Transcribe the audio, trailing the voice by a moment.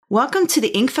Welcome to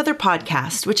the Inkfeather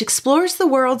Podcast, which explores the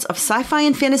worlds of sci-fi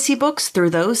and fantasy books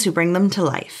through those who bring them to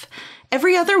life.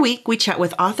 Every other week, we chat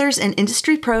with authors and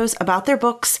industry pros about their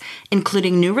books,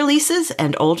 including new releases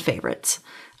and old favorites.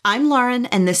 I'm Lauren,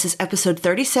 and this is episode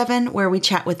 37, where we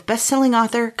chat with best-selling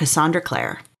author Cassandra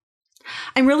Clare.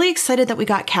 I'm really excited that we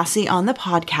got Cassie on the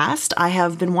podcast. I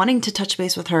have been wanting to touch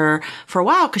base with her for a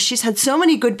while because she's had so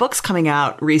many good books coming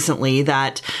out recently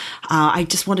that I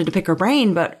just wanted to pick her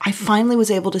brain, but I finally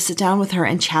was able to sit down with her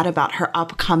and chat about her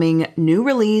upcoming new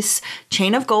release,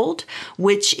 Chain of Gold,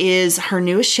 which is her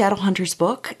newest Shadowhunters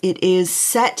book. It is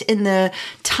set in the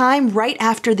time right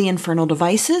after the Infernal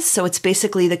Devices, so it's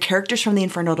basically the characters from the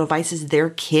Infernal Devices, their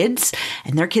kids,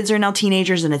 and their kids are now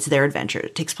teenagers, and it's their adventure.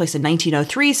 It takes place in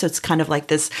 1903, so it's kind of like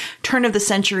this turn of the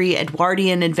century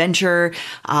Edwardian adventure.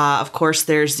 Of course,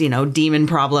 there's, demon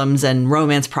problems and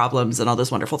romance problems and all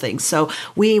those wonderful things. So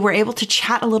we were able to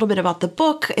chat a little bit about the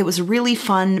book. It was really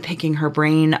fun picking her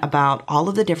brain about all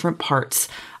of the different parts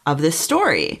of this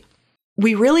story.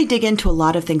 We really dig into a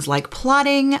lot of things like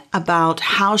plotting, about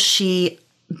how she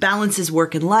balances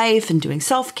work and life and doing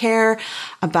self-care,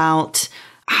 about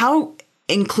how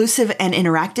inclusive and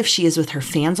interactive she is with her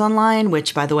fans online,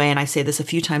 which, by the way, and I say this a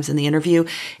few times in the interview,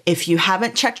 if you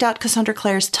haven't checked out Cassandra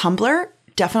Clare's Tumblr,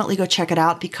 definitely go check it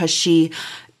out because she,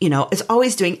 is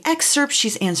always doing excerpts.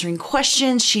 She's answering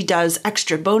questions. She does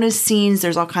extra bonus scenes.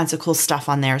 There's all kinds of cool stuff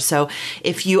on there. So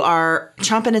if you are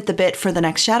chomping at the bit for the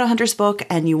next Shadowhunters book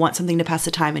and you want something to pass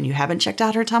the time and you haven't checked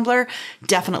out her Tumblr,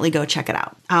 definitely go check it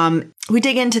out. We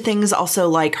dig into things also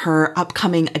like her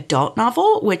upcoming adult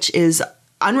novel, which is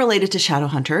unrelated to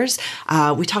Shadowhunters.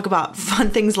 We talk about fun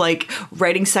things like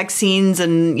writing sex scenes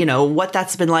and, what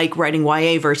that's been like writing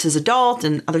YA versus adult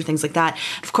and other things like that.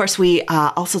 Of course, we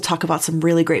also talk about some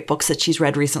really great books that she's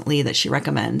read recently that she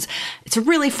recommends. It's a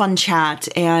really fun chat,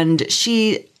 and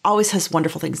she always has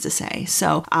wonderful things to say.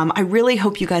 So I really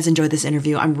hope you guys enjoy this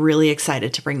interview. I'm really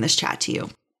excited to bring this chat to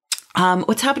you.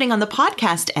 What's happening on the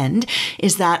podcast end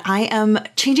is that I am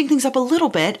changing things up a little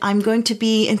bit. I'm going to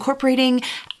be incorporating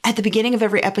at the beginning of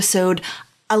every episode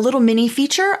a little mini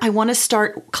feature. I want to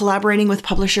start collaborating with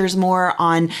publishers more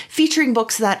on featuring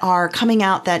books that are coming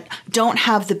out that don't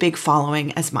have the big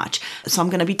following as much. So I'm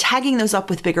going to be tagging those up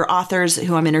with bigger authors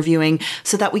who I'm interviewing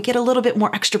so that we get a little bit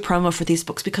more extra promo for these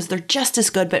books because they're just as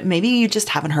good, but maybe you just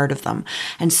haven't heard of them.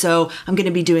 And so I'm going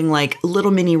to be doing like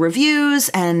little mini reviews,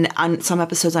 and on some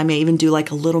episodes I may even do like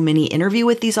a little mini interview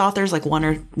with these authors, like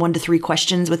 1 to 3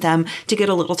 questions with them to get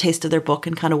a little taste of their book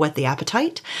and kind of whet the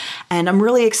appetite. And I'm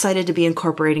really excited to be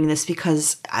incorporating this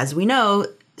because, as we know,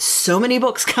 so many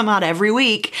books come out every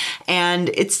week, and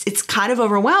it's kind of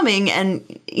overwhelming.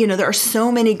 And, there are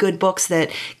so many good books that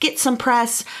get some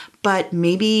press, but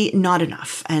maybe not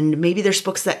enough. And maybe there's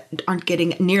books that aren't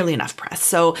getting nearly enough press.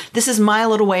 So this is my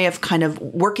little way of kind of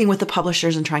working with the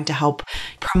publishers and trying to help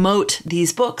promote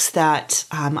these books that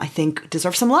I think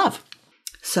deserve some love.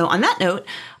 So on that note,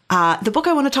 the book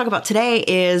I want to talk about today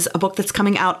is a book that's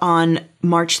coming out on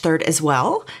March 3rd as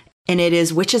well. And it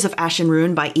is Witches of Ashen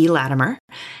Ruin by E. Latimer.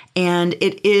 And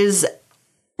it is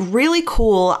really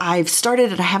cool. I've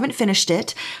started it. I haven't finished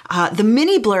it. The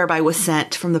mini blurb I was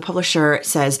sent from the publisher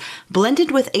says,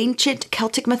 blended with ancient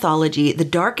Celtic mythology, the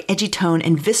dark, edgy tone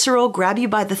and visceral, grab you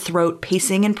by the throat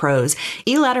pacing and prose,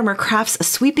 E. Latimer crafts a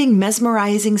sweeping,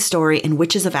 mesmerizing story in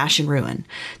Witches of Ashen Ruin.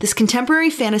 This contemporary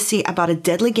fantasy about a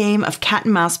deadly game of cat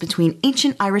and mouse between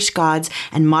ancient Irish gods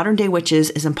and modern-day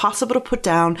witches is impossible to put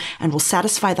down and will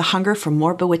satisfy the hunger for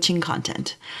more bewitching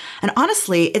content. And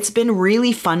honestly, it's been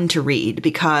really fun to read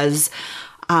because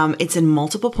it's in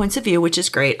multiple points of view, which is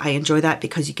great. I enjoy that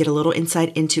because you get a little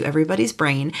insight into everybody's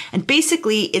brain. And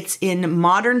basically, it's in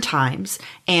modern times,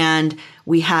 and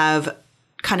we have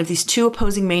kind of these two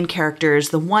opposing main characters.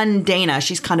 The one, Dana,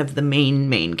 she's kind of the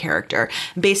main character.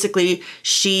 Basically,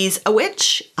 she's a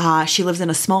witch. She lives in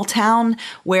a small town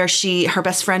where her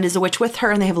best friend is a witch with her,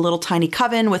 and they have a little tiny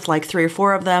coven with like 3 or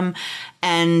 4 of them.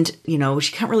 And,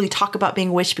 she can't really talk about being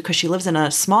a witch because she lives in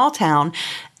a small town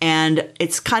and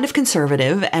it's kind of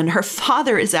conservative. And her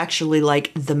father is actually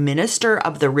like the minister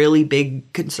of the really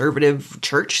big conservative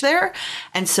church there.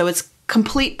 And so it's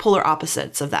complete polar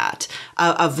opposites of that,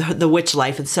 of the witch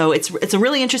life. And so it's a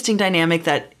really interesting dynamic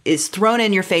that is thrown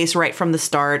in your face right from the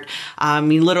start.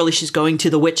 Literally she's going to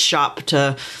the witch shop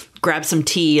to grab some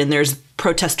tea and there's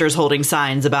protesters holding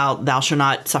signs about thou shalt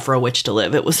not suffer a witch to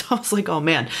live. I was like, oh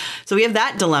man. So we have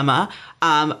that dilemma.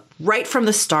 Right from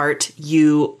the start,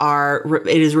 it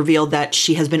is revealed that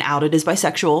she has been outed as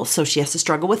bisexual, so she has to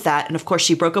struggle with that. And of course,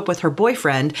 she broke up with her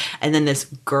boyfriend, and then this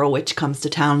girl witch comes to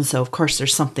town. So of course,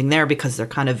 there's something there because they're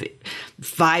kind of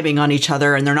vibing on each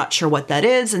other, and they're not sure what that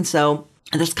is. And so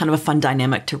And that's kind of a fun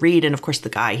dynamic to read. And of course, the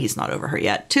guy, he's not over her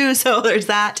yet too. So there's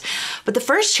that. But the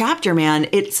first chapter, man,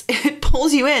 it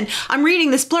pulls you in. I'm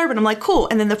reading this blurb and I'm like, cool.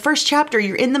 And then the first chapter,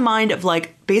 you're in the mind of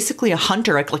like basically a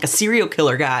hunter, like a serial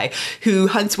killer guy who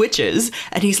hunts witches.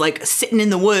 And he's like sitting in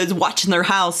the woods watching their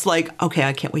house like, okay,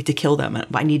 I can't wait to kill them.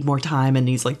 I need more time. And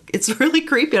he's like, it's really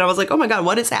creepy. And I was like, oh my God,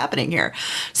 what is happening here?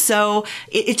 So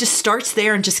it just starts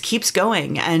there and just keeps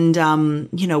going. And,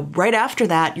 right after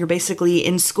that, you're basically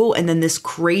in school. And then this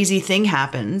crazy thing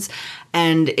happens.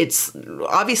 And it's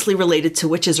obviously related to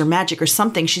witches or magic or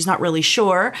something. She's not really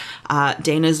sure.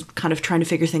 Dana's kind of trying to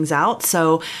figure things out.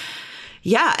 So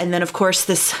yeah. And then, of course,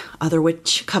 this other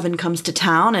witch coven comes to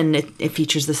town and it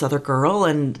features this other girl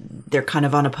and they're kind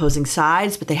of on opposing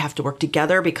sides, but they have to work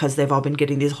together because they've all been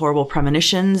getting these horrible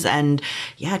premonitions. And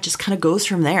yeah, it just kind of goes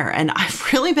from there. And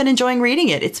I've really been enjoying reading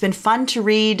it. It's been fun to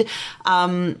read,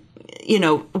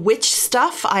 witch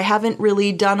stuff. I haven't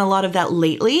really done a lot of that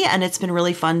lately. And it's been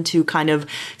really fun to kind of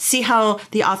see how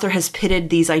the author has pitted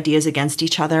these ideas against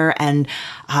each other. And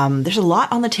there's a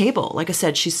lot on the table. Like I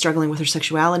said, she's struggling with her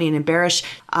sexuality and embarrassed.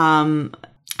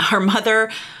 Her mother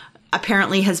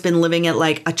apparently has been living at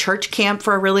like a church camp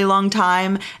for a really long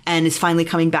time and is finally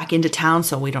coming back into town.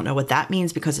 So we don't know what that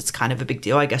means because it's kind of a big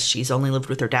deal. I guess she's only lived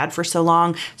with her dad for so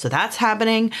long. So that's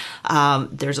happening.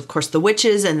 There's, of course, the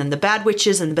witches and then the bad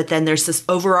witches. But then there's this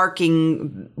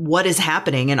overarching what is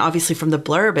happening. And obviously from the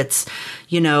blurb, it's,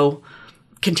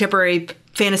 contemporary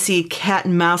fantasy cat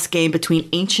and mouse game between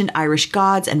ancient Irish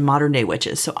gods and modern day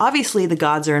witches. So obviously the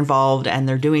gods are involved and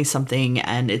they're doing something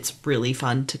and it's really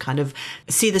fun to kind of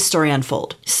see the story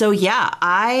unfold. So yeah,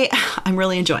 I'm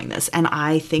really enjoying this and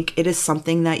I think it is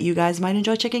something that you guys might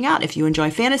enjoy checking out. If you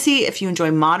enjoy fantasy, if you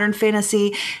enjoy modern fantasy,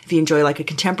 if you enjoy like a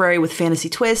contemporary with fantasy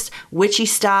twist, witchy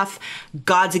stuff,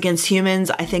 gods against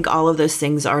humans, I think all of those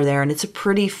things are there and it's a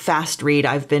pretty fast read.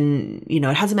 I've been, it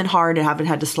hasn't been hard. I haven't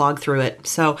had to slog through it.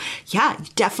 So yeah, you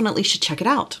definitely should check it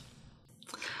out.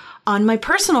 On my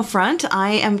personal front,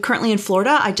 I am currently in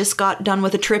Florida. I just got done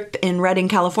with a trip in Redding,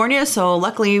 California. So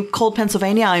luckily, cold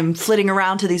Pennsylvania, I'm flitting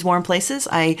around to these warm places.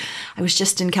 I was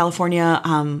just in California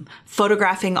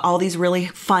photographing all these really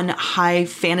fun high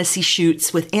fantasy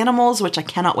shoots with animals, which I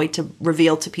cannot wait to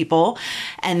reveal to people.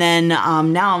 And then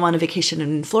now I'm on a vacation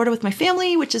in Florida with my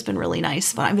family, which has been really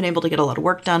nice. But I've been able to get a lot of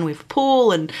work done. We have a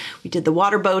pool and we did the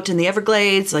water boat in the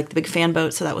Everglades, like the big fan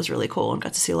boat. So that was really cool and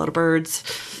got to see a lot of birds.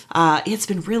 It's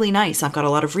been really nice. I've got a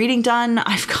lot of reading done.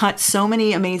 I've got so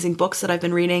many amazing books that I've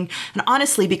been reading. And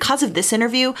honestly, because of this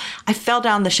interview, I fell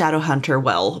down the Shadowhunter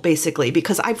well, basically,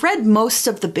 because I've read most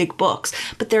of the big books,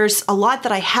 but there's a lot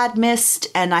that I had missed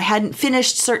and I hadn't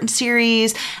finished certain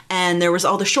series. And there was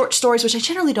all the short stories, which I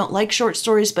generally don't like short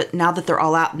stories, but now that they're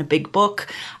all out in a big book,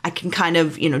 I can kind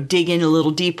of, dig in a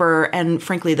little deeper. And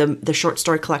frankly, the short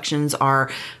story collections are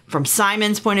from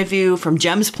Simon's point of view, from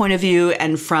Jem's point of view,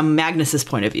 and from Magnus's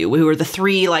point of view, who are the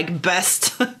three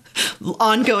best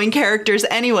ongoing characters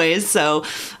anyways. So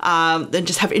they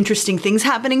just have interesting things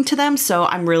happening to them. So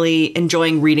I'm really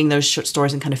enjoying reading those short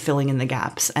stories and kind of filling in the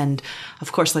gaps. And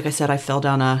of course, like I said, I fell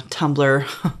down a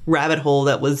Tumblr rabbit hole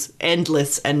that was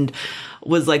endless and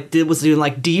was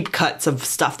doing deep cuts of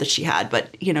stuff that she had.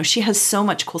 But, she has so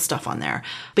much cool stuff on there.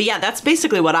 But yeah, that's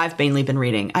basically what I've mainly been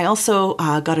reading. I also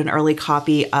got an early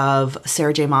copy of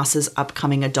Sarah J. Maas's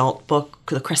upcoming adult book,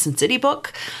 the Crescent City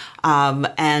book.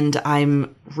 And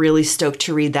I'm really stoked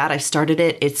to read that. I started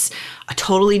it. It's a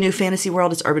totally new fantasy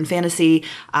world. It's urban fantasy.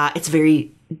 It's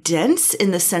very dense in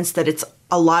the sense that it's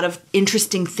a lot of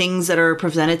interesting things that are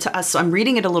presented to us. So I'm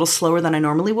reading it a little slower than I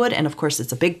normally would. And of course,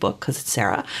 it's a big book because it's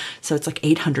Sarah. So it's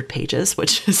 800 pages,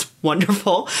 which is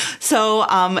wonderful. So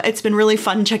it's been really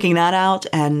fun checking that out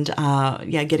and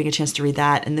getting a chance to read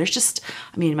that. And there's just,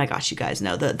 my gosh, you guys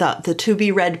know the to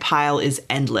be read pile is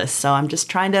endless. So I'm just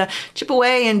trying to chip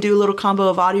away and do a little combo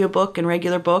of audiobook and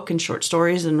regular book and short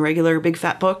stories and regular big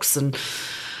fat books. And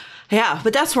yeah,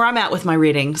 but that's where I'm at with my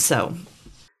reading. So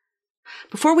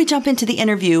before we jump into the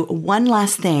interview, one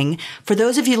last thing. For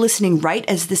those of you listening right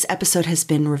as this episode has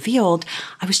been revealed,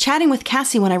 I was chatting with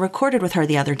Cassie when I recorded with her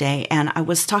the other day, and I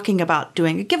was talking about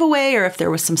doing a giveaway or if there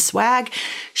was some swag.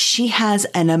 She has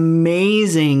an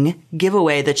amazing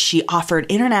giveaway that she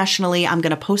offered internationally. I'm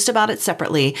going to post about it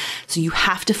separately, so you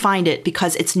have to find it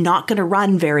because it's not going to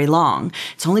run very long.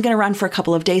 It's only going to run for a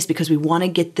couple of days because we want to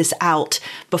get this out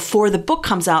before the book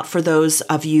comes out for those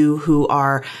of you who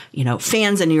are,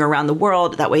 fans and you're around the world.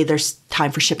 That way there's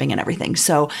time for shipping and everything.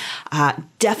 So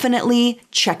definitely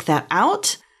check that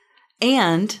out.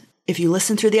 And if you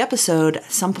listen through the episode,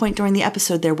 at some point during the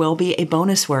episode, there will be a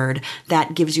bonus word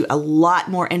that gives you a lot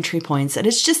more entry points. And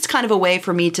it's just kind of a way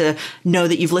for me to know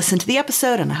that you've listened to the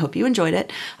episode, and I hope you enjoyed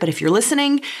it. But if you're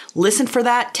listening, listen for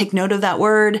that, take note of that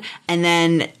word, and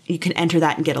then you can enter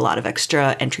that and get a lot of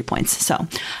extra entry points. So,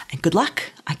 and good luck.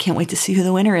 I can't wait to see who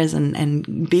the winner is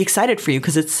and be excited for you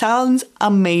because it sounds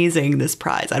amazing, this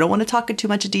prize. I don't want to talk in too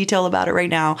much detail about it right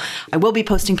now. I will be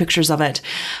posting pictures of it,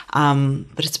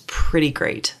 but it's pretty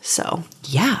great. So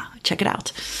yeah, check it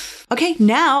out. Okay,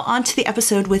 now on to the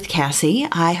episode with Cassie.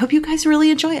 I hope you guys really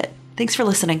enjoy it. Thanks for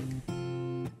listening.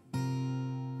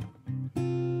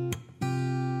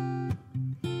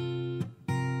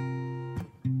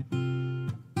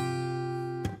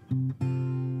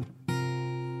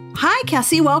 Hi,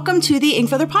 Cassie. Welcome to the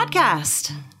Inkfeather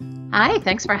podcast. Hi,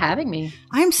 thanks for having me.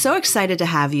 I'm so excited to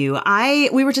have you.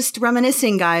 We were just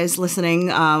reminiscing, guys, listening.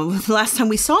 The last time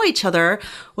we saw each other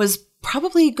was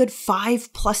probably a good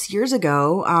 5+ years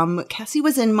ago. Cassie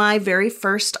was in my very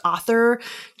first author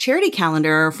charity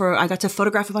calendar I got to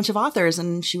photograph a bunch of authors,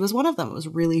 and she was one of them. It was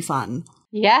really fun.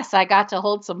 Yes, I got to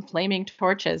hold some flaming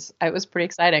torches. It was pretty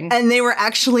exciting. And they were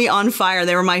actually on fire.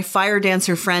 They were my fire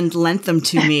dancer friend lent them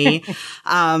to me.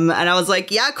 And I was like,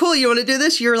 yeah, cool. You want to do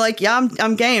this? You're like, yeah,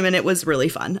 I'm game. And it was really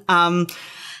fun.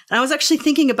 And I was actually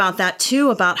thinking about that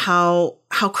too, about how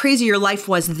crazy your life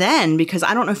was then, because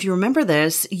I don't know if you remember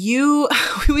this.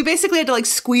 We basically had to like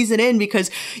squeeze it in because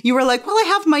you were like, well, I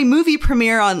have my movie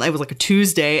premiere it was like a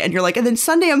Tuesday. And you're like, and then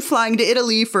Sunday I'm flying to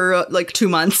Italy for like 2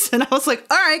 months. And I was like,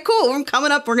 all right, cool. I'm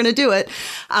coming up. We're going to do it.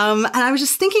 And I was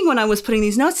just thinking when I was putting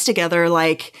these notes together,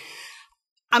 like,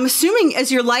 I'm assuming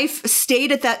as your life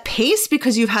stayed at that pace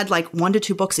because you've had like 1 to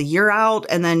 2 books a year out,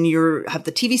 and then you have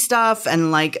the TV stuff,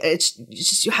 and like it's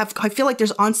just I feel like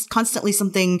there's constantly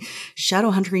something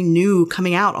Shadowhunter new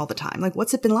coming out all the time. Like,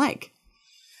 what's it been like?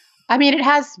 I mean, it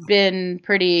has been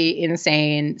pretty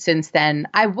insane since then.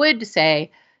 I would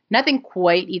say nothing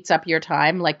quite eats up your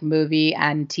time like movie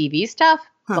and TV stuff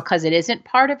because it isn't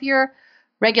part of your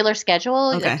regular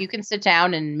schedule. Okay. Like, you can sit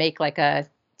down and make like a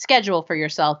schedule for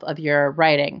yourself of your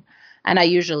writing. And I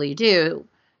usually do,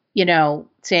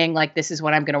 saying like, this is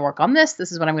when I'm going to work on this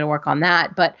is when I'm going to work on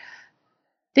that. But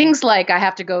things like I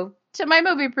have to go to my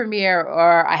movie premiere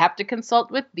or I have to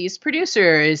consult with these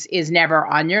producers is never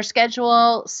on your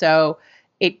schedule. So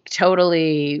it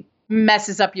totally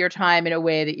messes up your time in a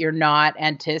way that you're not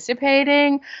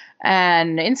anticipating.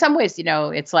 And in some ways,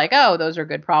 it's like, oh, those are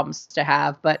good problems to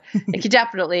have, but it could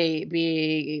definitely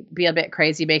be a bit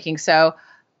crazy making. So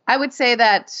I would say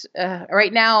that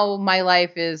right now my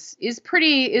life is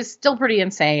still pretty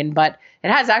insane, but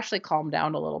it has actually calmed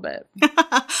down a little bit.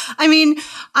 I mean,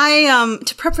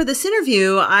 to prep for this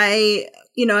interview, I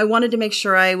wanted to make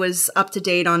sure I was up to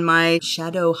date on my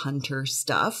Shadowhunter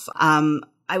stuff.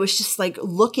 I was just like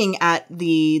looking at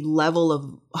the level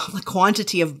of the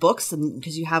quantity of books, and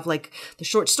because you have like the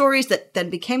short stories that then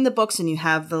became the books, and you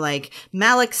have the like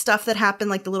Malik stuff that happened,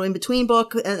 like the little in between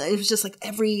book. And it was just like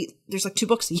there's like 2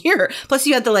 books a year. Plus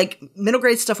you had the like middle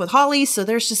grade stuff with Holly. So it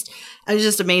was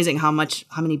just amazing how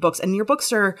many books, and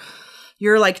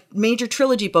your like major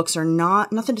trilogy books are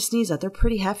nothing to sneeze at. They're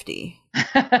pretty hefty.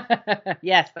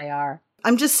 Yes, they are.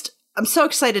 I'm so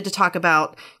excited to talk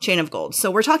about Chain of Gold.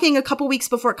 So we're talking a couple weeks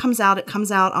before it comes out. It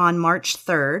comes out on March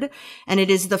 3rd, and it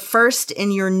is the first in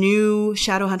your new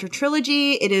Shadowhunter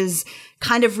trilogy. It is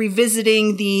kind of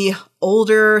revisiting the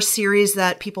older series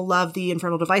that people love, the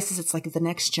Infernal Devices. It's like the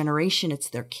next generation. It's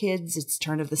their kids. It's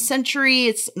turn of the century.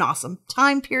 It's an awesome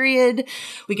time period.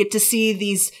 We get to see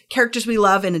these characters we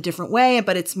love in a different way,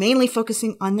 but it's mainly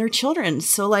focusing on their children.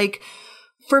 So like,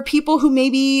 for people who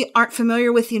maybe aren't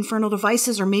familiar with the Infernal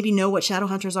Devices or maybe know what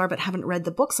Shadowhunters are but haven't read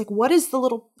the books, like what is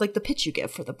the pitch you give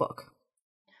for the book?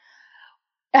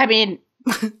 I mean,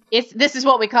 this is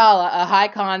what we call a high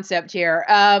concept here.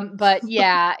 But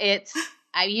yeah,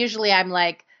 I'm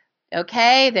like,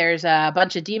 okay, there's a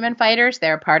bunch of demon fighters.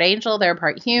 They're part angel, they're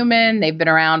part human. They've been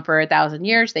around for 1,000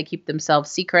 years. They keep themselves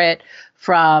secret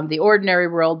from the ordinary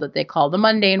world that they call the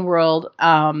mundane world.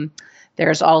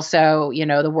 There's also,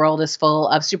 the world is full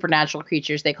of supernatural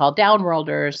creatures they call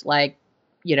downworlders, like,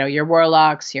 your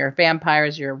warlocks, your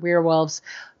vampires, your werewolves.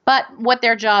 But what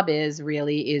their job is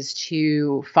really is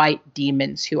to fight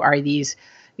demons who are these,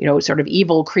 sort of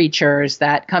evil creatures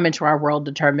that come into our world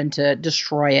determined to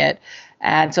destroy it.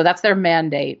 And so that's their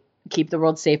mandate, keep the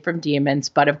world safe from demons.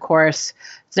 But of course,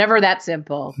 it's never that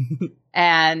simple.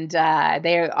 And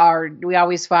we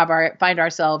always find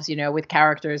ourselves, with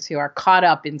characters who are caught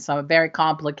up in some very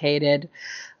complicated,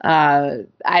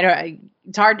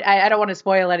 it's hard. I don't want to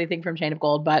spoil anything from Chain of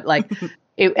Gold, but like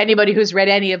anybody who's read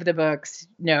any of the books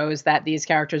knows that these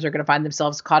characters are going to find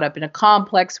themselves caught up in a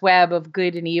complex web of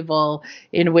good and evil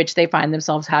in which they find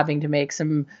themselves having to make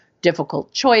some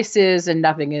difficult choices, and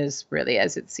nothing is really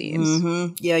as it seems.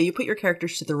 Mm-hmm. Yeah, you put your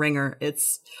characters to the ringer.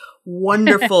 It's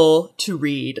wonderful to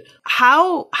read.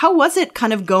 How was it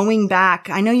kind of going back?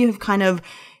 I know you've kind of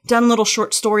done little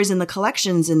short stories in the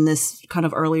collections in this kind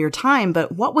of earlier time,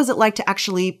 but what was it like to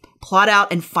actually plot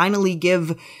out and finally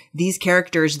give these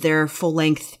characters their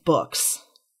full-length books?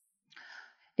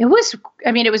 It was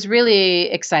really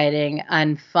exciting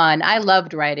and fun. I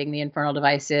loved writing The Infernal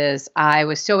Devices. I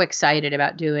was so excited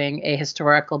about doing a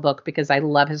historical book because I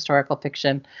love historical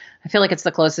fiction. I feel like it's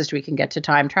the closest we can get to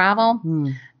time travel.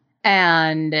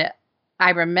 And I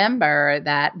remember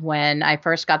that when I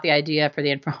first got the idea for The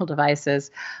Infernal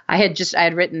Devices, I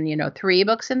had written, 3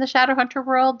 books in the Shadowhunter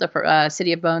world, the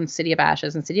City of Bones, City of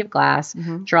Ashes, and City of Glass,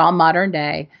 which are all modern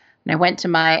day. And I went to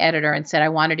my editor and said, I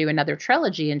want to do another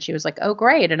trilogy. And she was like, oh,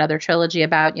 great. Another trilogy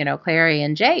about, Clary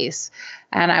and Jace.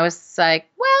 And I was like,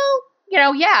 well,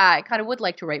 yeah, I kind of would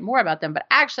like to write more about them. But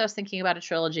actually, I was thinking about a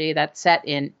trilogy that's set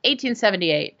in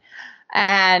 1878.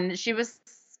 And she was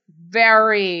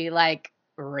very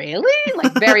really?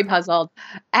 Very puzzled.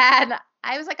 And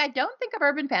I was like, I don't think of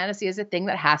urban fantasy as a thing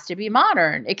that has to be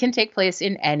modern. It can take place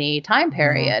in any time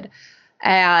period.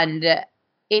 And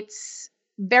it's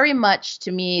very much,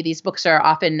 to me, these books are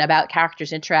often about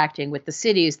characters interacting with the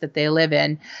cities that they live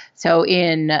in. So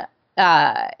in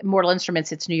Mortal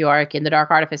Instruments, it's New York. In The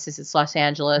Dark Artifices, it's Los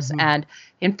Angeles. And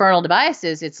Infernal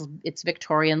Devices, it's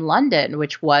Victorian London,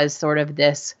 which was sort of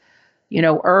this,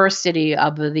 city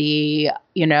of the,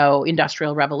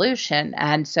 Industrial Revolution.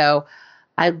 And so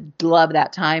I love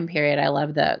that time period. I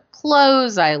love the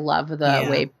clothes. I love the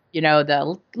way,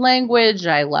 the language.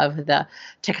 I love the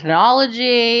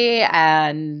technology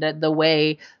and the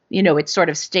way, it sort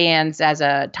of stands as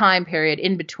a time period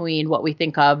in between what we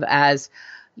think of as,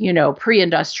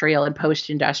 pre-industrial and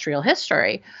post-industrial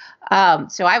history.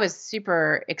 So I was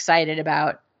super excited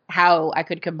about how I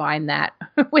could combine that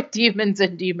with demons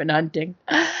and demon hunting.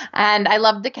 And I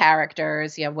loved the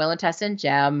characters. Will and Tess and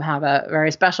Jem have a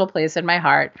very special place in my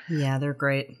heart. Yeah, they're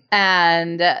great.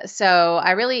 And so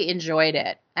I really enjoyed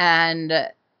it. And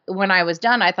when I was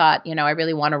done, I thought, I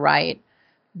really want to write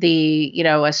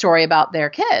a story about their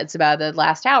kids, about the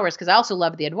last hours, because I also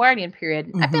love the Edwardian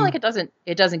period. I feel like it doesn't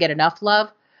get enough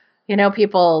love.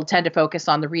 People tend to focus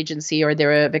on the Regency or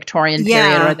the Victorian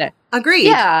period. Agreed.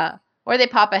 Yeah. Or they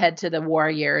pop ahead to the war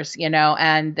years,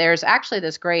 and there's actually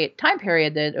this great time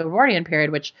period, the Edwardian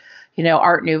period, which,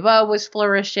 Art Nouveau was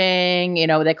flourishing.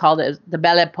 They called it the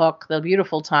Belle Epoque, the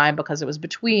beautiful time, because it was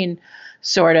between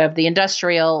sort of the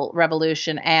Industrial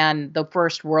Revolution and the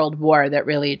First World War that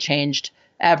really changed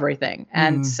everything.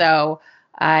 And so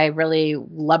I really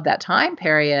loved that time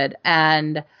period.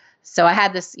 And so I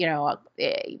had this,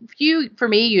 for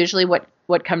me, usually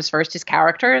what comes first is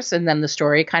characters, and then the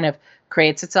story kind of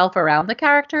creates itself around the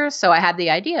characters. So I had the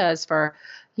ideas for,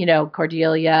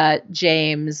 Cordelia,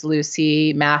 James,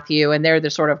 Lucy, Matthew, and they're the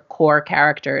sort of core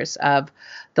characters of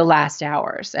The Last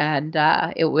Hours. And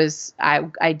it was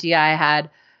an idea I had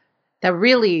that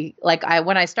really,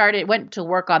 when I went to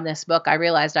work on this book, I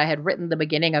realized I had written the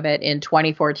beginning of it in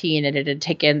 2014, and it had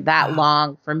taken that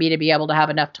long for me to be able to have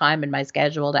enough time in my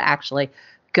schedule to actually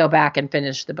go back and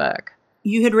finish the book.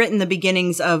 You had written the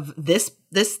beginnings of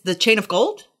the Chain of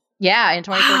Gold? Yeah, in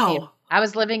 2014. Wow. I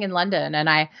was living in London, and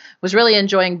I was really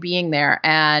enjoying being there.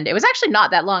 And it was actually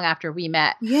not that long after we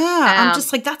met. Yeah, I'm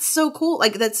just like, that's so cool.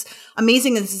 That's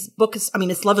amazing. This book is,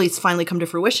 it's lovely. It's finally come to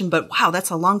fruition. But wow, that's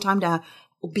a long time to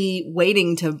be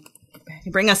waiting to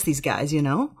bring us these guys,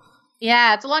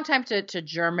 Yeah, it's a long time to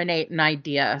germinate an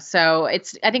idea. So I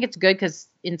think it's good because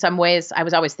in some ways I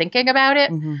was always thinking about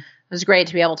it. It was great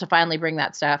to be able to finally bring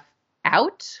that stuff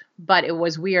out. But it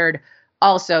was weird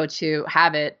also to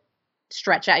have it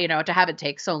stretch out, to have it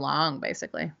take so long,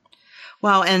 basically.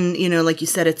 Well, and, like you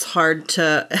said, it's hard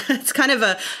to, it's kind of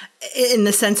in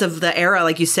the sense of the era,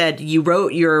 like you said, you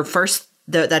wrote your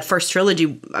that first trilogy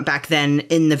back then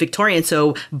in the Victorian.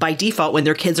 So by default, when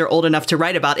their kids are old enough to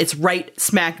write about, it's right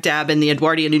smack dab in the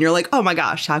Edwardian. And you're like, oh my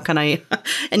gosh, how can I?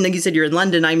 And like you said, you're in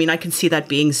London. I can see that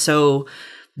being so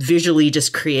visually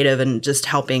just creative and just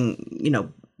helping,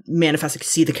 manifest,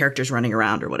 see the characters running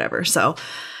around or whatever. So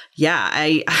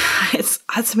yeah,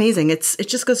 that's amazing. It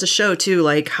just goes to show too,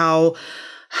 like how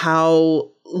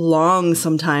long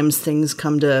sometimes things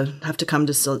have to come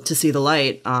to see the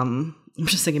light. I'm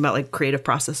just thinking about like creative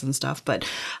process and stuff, but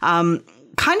kind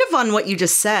of on what you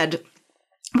just said,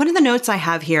 one of the notes I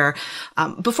have here,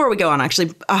 before we go on,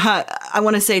 actually, I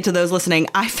want to say to those listening,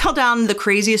 I fell down the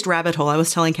craziest rabbit hole. I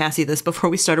was telling Cassie this before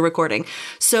we started recording.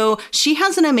 So she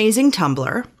has an amazing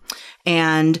Tumblr.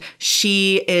 And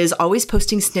she is always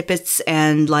posting snippets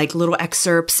and like little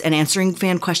excerpts and answering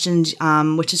fan questions,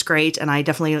 which is great. And I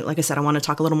definitely, like I said, I want to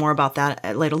talk a little more about that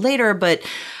a little later. But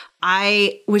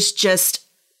I was just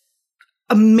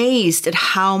amazed at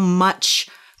how much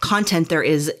content there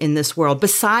is in this world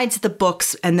besides the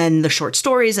books and then the short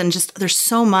stories, and just there's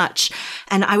so much.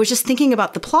 And I was just thinking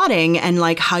about the plotting and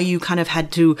like how you kind of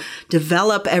had to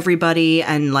develop everybody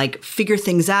and like figure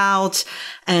things out.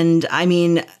 And I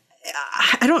mean,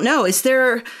 I don't know. Is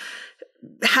there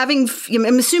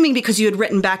I'm assuming because you had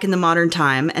written back in the modern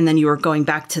time and then you were going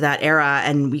back to that era,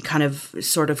 and we kind of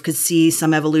sort of could see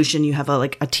some evolution. You have a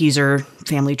teaser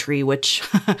family tree, which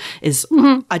is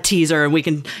a teaser, and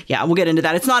we'll get into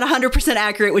that. It's not 100%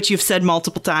 accurate, which you've said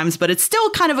multiple times, but it's still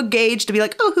kind of a gauge to be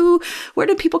like, oh, where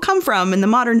did people come from in the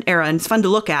modern era? And it's fun to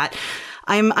look at.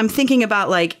 I'm thinking about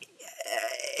like,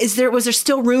 was there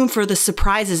still room for the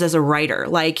surprises as a writer?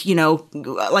 Like,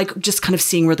 like just kind of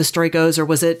seeing where the story goes, or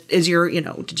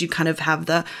did you kind of have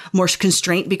the more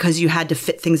constraint because you had to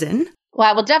fit things in? Well,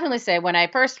 I will definitely say when I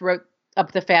first wrote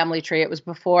up the family tree, it was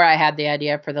before I had the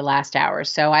idea for The Last Hours.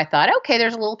 So I thought, okay,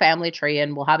 there's a little family tree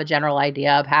and we'll have a general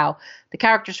idea of how the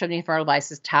characters from The Infernal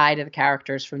Devices tie to the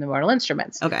characters from The Mortal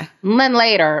Instruments. Okay. And then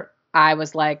later I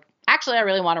was like, actually, I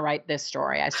really want to write this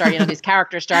story. I started, these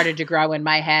characters started to grow in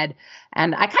my head,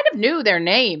 and I kind of knew their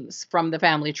names from the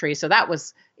family tree. So that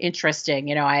was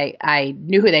interesting. I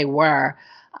knew who they were.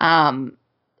 And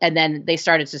then they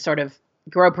started to sort of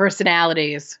grow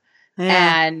personalities.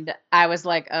 Yeah. And I was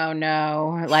like, oh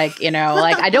no,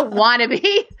 I don't want to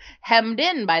be hemmed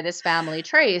in by this family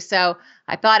tree. So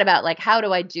I thought about how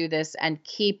do I do this and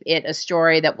keep it a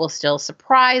story that will still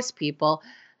surprise people?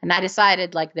 And I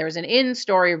decided there's an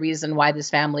in-story reason why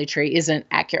this family tree isn't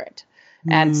accurate.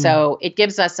 And so it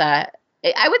gives us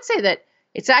I would say that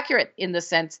it's accurate in the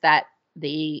sense that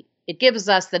it gives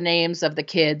us the names of the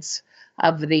kids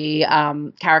of the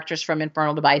characters from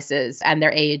Infernal Devices and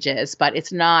their ages, but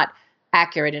it's not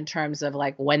accurate in terms of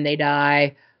when they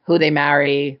die, who they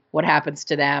marry, what happens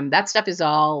to them. That stuff is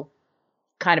all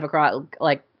kind of across,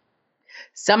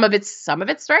 some of it's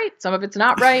right, some of it's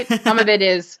not right, some of it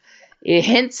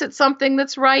hints at something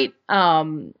that's right.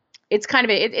 It's kind of,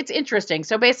 it's interesting.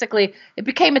 So basically it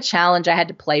became a challenge I had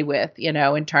to play with,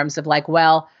 in terms of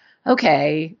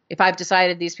okay, if I've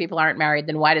decided these people aren't married,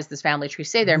 then why does this family tree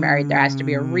say they're married? There has to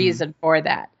be a reason for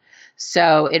that.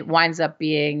 So it winds up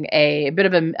being a bit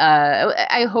of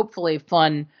a hopefully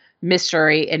fun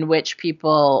mystery in which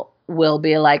people will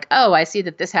be like, oh, I see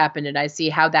that this happened and I see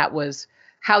how that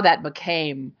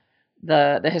became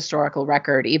the historical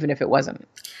record, even if it wasn't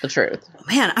the truth.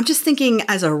 Man, I'm just thinking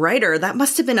as a writer, that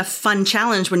must have been a fun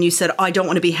challenge when you said, oh, I don't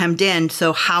want to be hemmed in.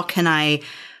 So how can I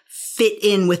fit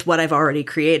in with what I've already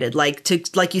created? Like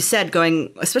you said,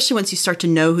 going, especially once you start to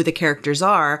know who the characters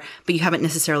are, but you haven't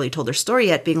necessarily told their story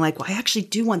yet, being like, well, I actually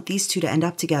do want these two to end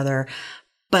up together,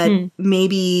 but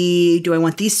maybe do I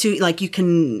want these two? You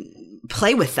can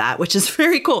play with that, which is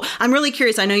very cool. I'm really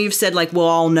curious. I know you've said we'll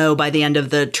all know by the end of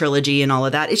the trilogy and all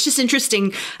of that. It's just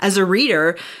interesting as a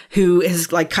reader who has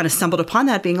kind of stumbled upon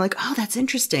that, being like, oh, that's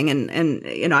interesting.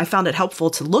 And I found it helpful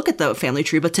to look at the family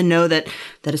tree, but to know that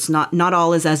it's not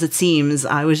all is as it seems.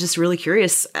 I was just really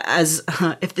curious as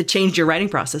if it changed your writing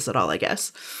process at all, I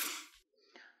guess.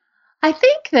 I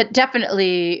think that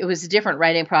definitely it was a different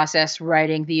writing process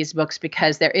writing these books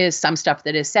because there is some stuff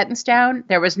that is set in stone.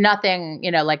 There was nothing,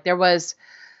 there was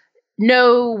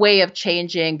no way of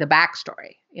changing the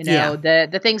backstory.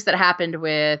 The things that happened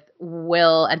with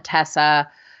Will and Tessa,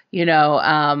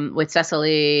 with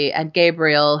Cecily and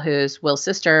Gabriel, who's Will's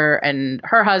sister, and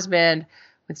her husband,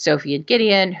 with Sophie and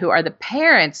Gideon, who are the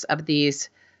parents of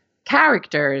these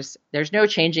characters. There's no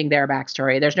changing their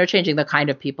backstory. There's no changing the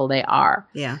kind of people they are.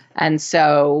 Yeah. And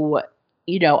so,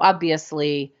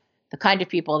 obviously the kind of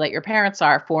people that your parents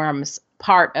are forms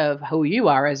part of who you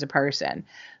are as a person.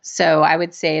 So I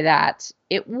would say that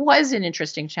it was an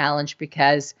interesting challenge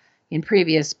because in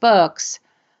previous books,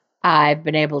 I've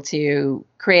been able to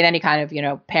create any kind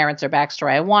of, parents or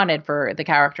backstory I wanted for the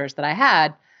characters that I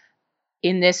had.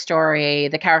 In this story,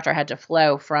 the character had to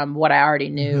flow from what I already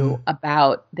knew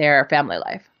about their family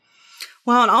life.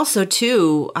 Well, and also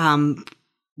too,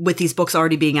 with these books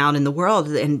already being out in the world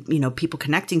and, you know, people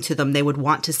connecting to them, they would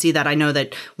want to see that. I know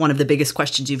that one of the biggest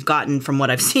questions you've gotten from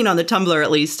what I've seen on the Tumblr, at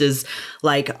least, is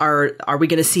like, are we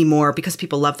going to see more? Because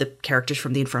people love the characters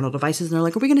from the Infernal Devices. And they're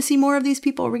like, are we going to see more of these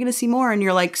people? Are we going to see more? And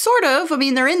you're like, sort of. I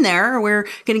mean, they're in there. We're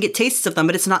going to get tastes of them,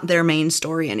 but it's not their main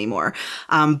story anymore.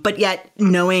 But yet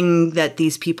knowing that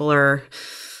these people are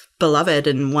beloved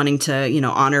and wanting to, you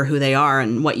know, honor who they are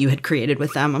and what you had created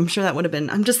with them. I'm sure that would have been,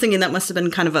 I'm just thinking that must have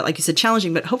been kind of, like you said,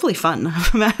 challenging, but hopefully fun.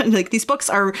 Like these books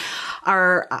are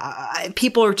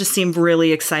people just seem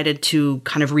really excited to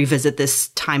kind of revisit this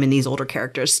time in these older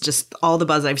characters, just all the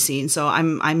buzz I've seen. So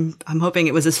I'm hoping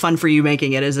it was as fun for you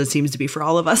making it as it seems to be for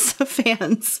all of us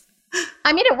fans.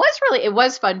 I mean, it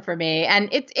was fun for me. And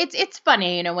it's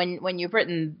funny, you know, when you've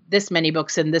written this many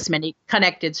books and this many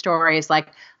connected stories, like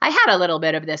I had a little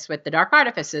bit of this with The Dark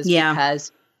Artifices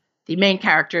because the main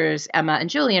characters, Emma and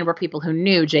Julian, were people who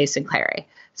knew Jason Clary.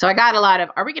 So I got a lot of,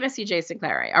 are we going to see Jason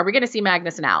Clary? Are we going to see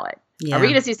Magnus and Alec? Yeah. Are we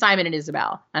going to see Simon and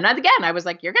Isabel? And again, I was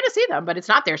like, you're going to see them, but it's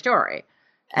not their story.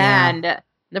 Yeah. And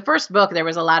the first book, there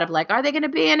was a lot of like, are they going to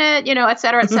be in it? You know, et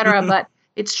cetera, et cetera. But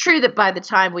it's true that by the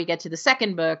time we get to the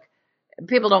second book,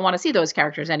 people don't want to see those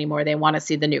characters anymore. They want to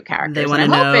see the new characters. They want to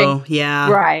know. Yeah.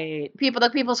 Right.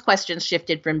 People's questions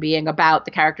shifted from being about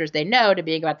the characters they know to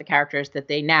being about the characters that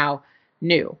they now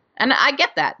knew. And I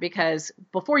get that because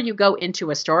before you go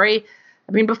into a story,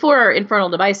 I mean, before Infernal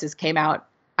Devices came out,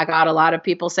 I got a lot of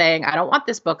people saying, I don't want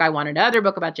this book. I want another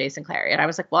book about Jason Clary. And I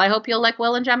was like, well, I hope you'll like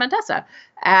Will and Gemma and Tessa.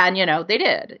 And, you know, they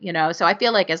did, you know, so I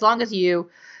feel like as long as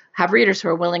you have readers who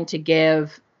are willing to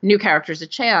give new characters a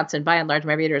chance, and by and large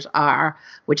my readers are,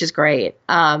 which is great.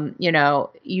 You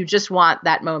know, you just want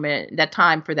that moment, that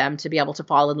time for them to be able to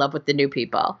fall in love with the new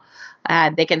people.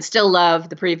 And they can still love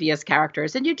the previous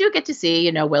characters. And you do get to see,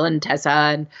 you know, Will and Tessa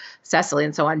and Cecily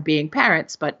and so on being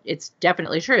parents, but it's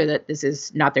definitely true that this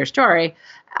is not their story.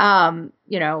 You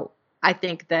know, I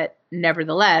think that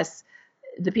nevertheless,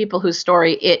 the people whose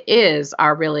story it is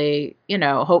are really, you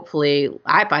know, hopefully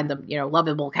I find them, you know,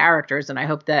 lovable characters. And I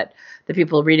hope that the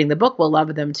people reading the book will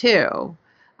love them too.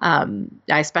 I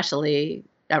especially,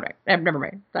 all right, never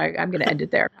mind. I'm going to end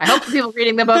it there. I hope the people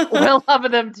reading the book will love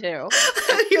them too.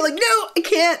 You're like, no, I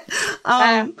can't.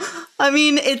 I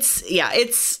mean,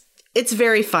 it's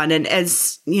very fun. And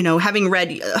as you know, having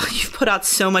read, you've put out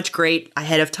so much great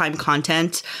ahead of time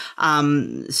content.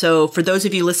 So for those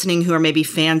of you listening who are maybe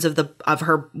fans of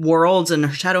her worlds and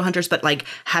her Shadowhunters, but like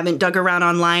haven't dug around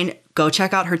online, go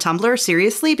check out her Tumblr,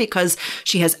 seriously, because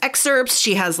she has excerpts.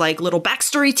 She has like little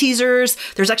backstory teasers.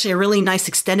 There's actually a really nice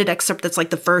extended excerpt that's like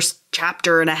the first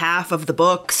chapter and a half of the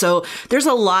book. So there's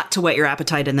a lot to whet your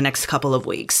appetite in the next couple of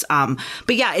weeks.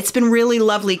 But yeah, it's been really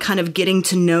lovely kind of getting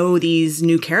to know these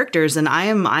new characters, and I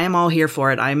am all here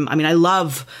for it. I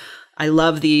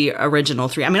love the original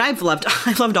three. I mean, I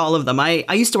loved all of them. I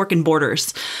used to work in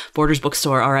Borders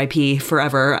bookstore, RIP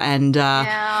forever. And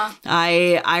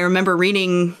I remember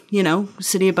reading, you know,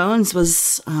 City of Bones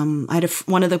was, I had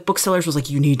one of the booksellers was like,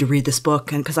 you need to read this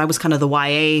book. And because I was kind of the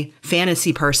YA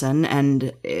fantasy person,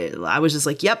 and I was just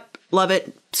like, yep, love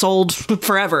it, sold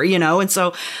forever, you know. And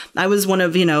so I was one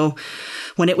of, you know,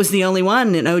 when it was the only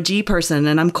one, an OG person,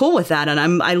 and I'm cool with that.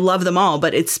 And I love them all,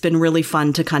 but it's been really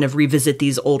fun to kind of revisit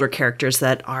these older characters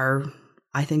that are,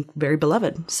 I think, very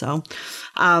beloved. So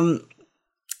now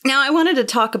I wanted to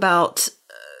talk about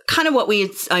kind of what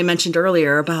I mentioned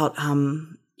earlier about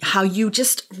how you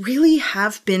just really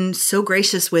have been so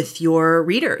gracious with your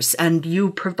readers, and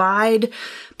you provide,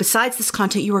 besides this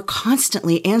content, you are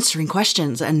constantly answering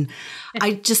questions. And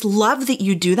I just love that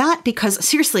you do that, because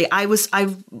seriously,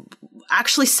 I've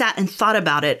actually sat and thought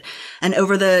about it. And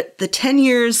over the 10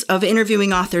 years of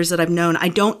interviewing authors that I've known, I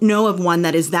don't know of one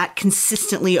that is that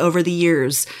consistently over the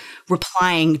years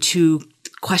replying to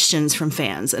questions from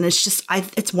fans. And it's just,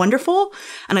 it's wonderful.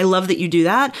 And I love that you do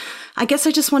that. I guess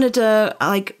I just wanted to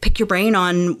like pick your brain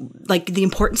on like the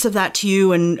importance of that to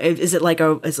you. And is it like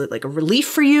a relief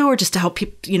for you, or just to help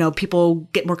people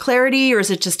get more clarity, or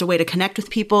is it just a way to connect with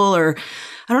people? Or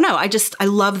I don't know. I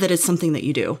love that it's something that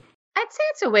you do. I'd say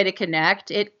it's a way to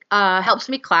connect. It helps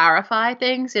me clarify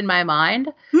things in my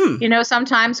mind. You know,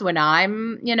 sometimes when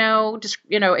I'm, just,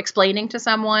 explaining to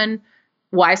someone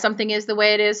why something is the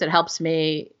way it is, it helps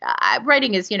me.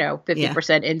 Writing is,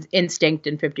 50% instinct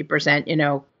and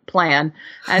 50%, plan.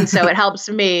 And so it helps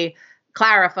me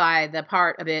clarify the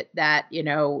part of it that,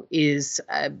 is,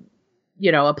 a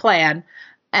plan.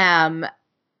 They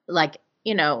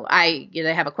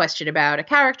have a question about a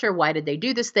character. Why did they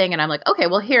do this thing? And I'm like, okay,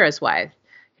 well, here is why.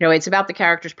 It's about the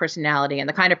character's personality and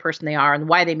the kind of person they are and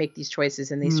why they make these choices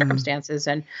in these circumstances.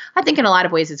 And I think in a lot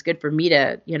of ways, it's good for me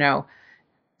to,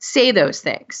 say those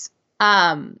things.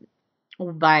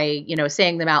 By,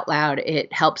 saying them out loud,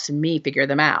 it helps me figure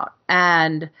them out.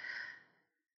 And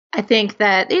I think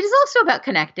that it is also about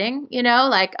connecting,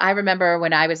 like I remember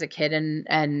when I was a kid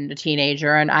and a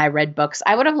teenager and I read books,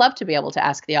 I would have loved to be able to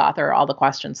ask the author all the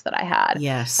questions that I had.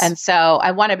 Yes. And so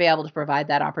I want to be able to provide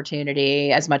that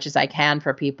opportunity as much as I can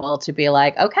for people to be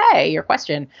like, okay, your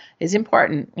question is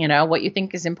important, what you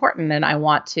think is important, and I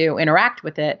want to interact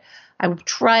with it. I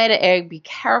try to be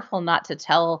careful not to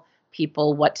tell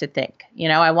people what to think.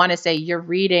 I want to say your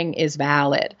reading is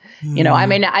valid. I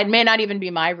may not even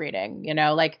be my reading, you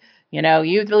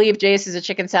believe Jace is a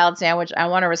chicken salad sandwich. I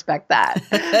want to respect that.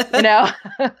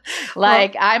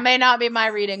 I may not be my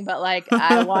reading, but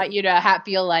I want you to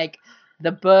feel like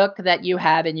the book that you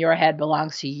have in your head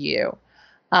belongs to you.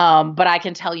 But I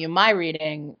can tell you my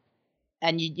reading,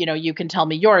 and you can tell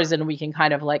me yours, and we can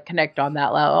kind of connect on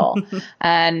that level.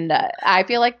 And I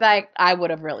feel like that I would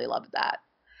have really loved that.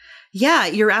 Yeah,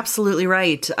 you're absolutely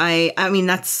right. I mean,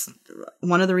 that's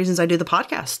one of the reasons I do the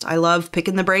podcast. I love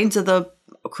picking the brains of the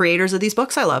creators of these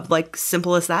books I love.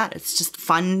 Simple as that. It's just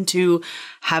fun to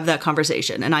have that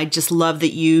conversation. And I just love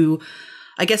that you,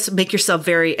 I guess, make yourself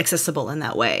very accessible in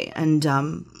that way, and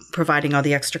providing all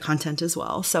the extra content as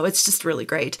well. So it's just really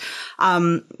great.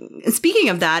 And speaking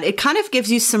of that, it kind of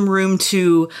gives you some room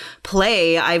to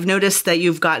play. I've noticed that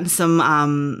you've gotten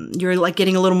some, you're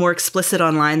getting a little more explicit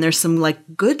online. There's some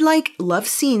good love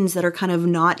scenes that are kind of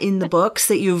not in the books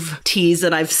that you've teased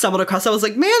that I've stumbled across. I was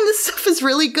like, man, this stuff is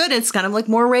really good. It's kind of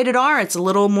more rated R. It's a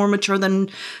little more mature than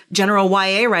general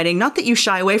YA writing. Not that you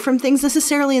shy away from things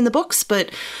necessarily in the books, but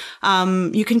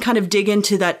you can kind of dig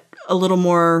into that a little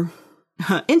more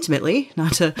intimately,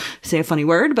 not to say a funny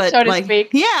word, but so to speak.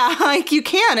 Yeah, you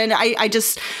can. And I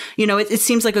just, it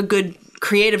seems like a good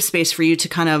creative space for you to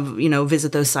kind of,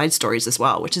 visit those side stories as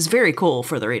well, which is very cool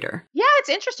for the reader. Yeah, it's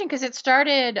interesting because it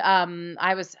started,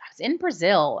 I was in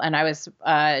Brazil and I was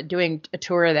doing a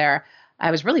tour there. I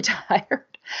was really tired.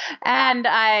 And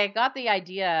I got the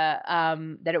idea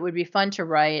that it would be fun to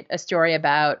write a story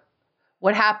about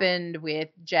what happened with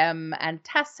Jem and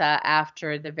Tessa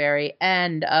after the very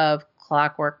end of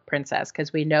Clockwork Princess,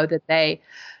 because we know that they,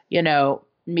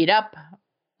 meet up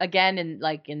again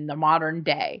in the modern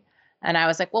day. And I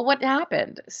was like, well, what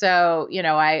happened? So,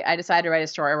 I decided to write a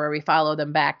story where we follow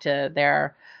them back to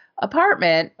their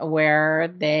apartment where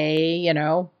they,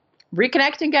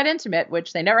 reconnect and get intimate,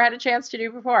 which they never had a chance to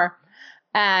do before.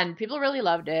 And people really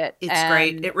loved it. It's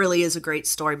great. It really is a great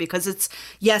story because it's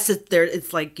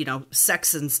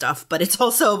sex and stuff, but it's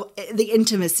also the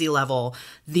intimacy level,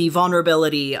 the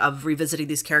vulnerability of revisiting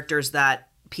these characters that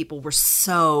people were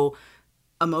so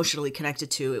emotionally connected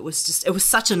to. It was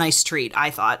such a nice treat, I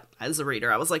thought, as a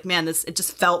reader. I was like, man, it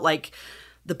just felt like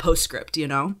the postscript, Yeah,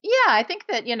 I think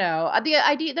that,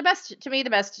 the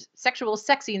best sexual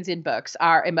sex scenes in books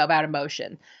are about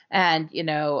emotion. And,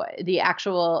 the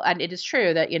actual, and it is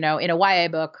true that, in a YA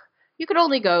book, you can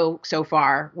only go so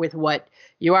far with what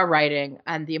you are writing.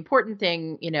 And the important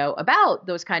thing, about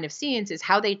those kind of scenes is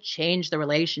how they change the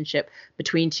relationship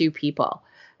between two people.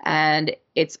 And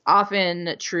it's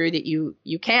often true that you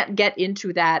can't get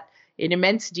into that in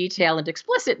immense detail and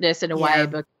explicitness in a YA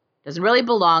book. Doesn't really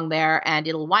belong there, and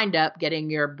it'll wind up getting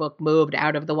your book moved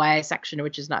out of the YA section,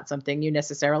 which is not something you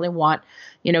necessarily want,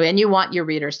 and you want your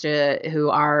readers who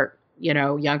are,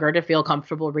 younger to feel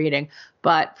comfortable reading.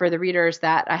 But for the readers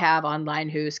that I have online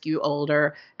who skew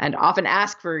older and often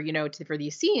ask for, for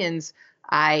these scenes,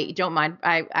 I don't mind.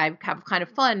 I have kind of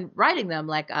fun writing them.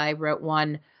 Like I wrote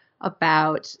one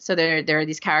about, so there are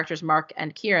these characters, Mark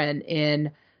and Kieran,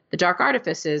 in The Dark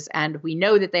Artifices, and we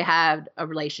know that they had a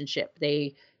relationship.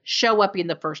 They show up in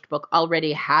the first book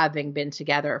already having been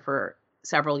together for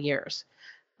several years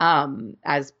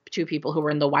as two people who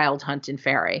were in the Wild Hunt in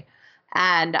Fairy.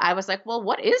 And I was like, well,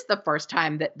 what is the first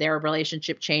time that their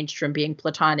relationship changed from being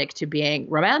platonic to being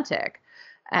romantic?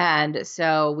 And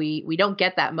so we don't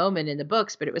get that moment in the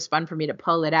books, but it was fun for me to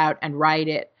pull it out and write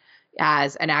it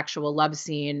as an actual love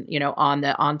scene, on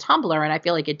Tumblr. And I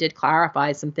feel like it did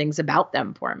clarify some things about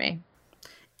them for me.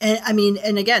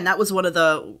 And again, that was one of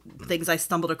the things I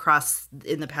stumbled across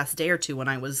in the past day or two when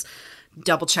I was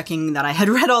double checking that I had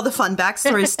read all the fun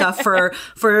backstory stuff for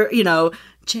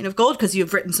Chain of Gold, because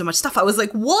you've written so much stuff. I was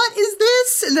like, what is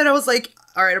this? And then I was like,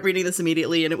 all right, I'm reading this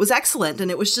immediately. And it was excellent.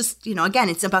 And it was just, again,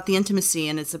 it's about the intimacy,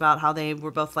 and it's about how they were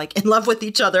both in love with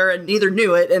each other and neither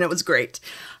knew it. And it was great.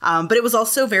 But it was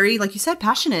also very, like you said,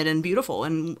 passionate and beautiful,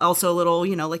 and also a little,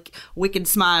 wicked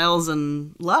smiles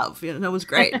and love. It was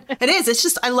great. It is. It's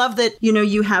just, I love that,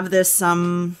 you have this, I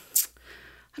don't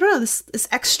know, this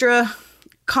extra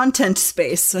content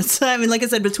space. So I mean, like I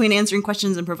said, between answering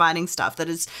questions and providing stuff,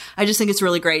 I just think it's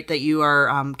really great that you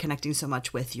are connecting so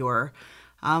much with your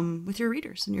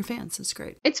readers and your fans. It's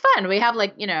great. It's fun. We have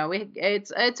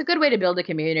it's a good way to build a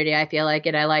community, I feel like,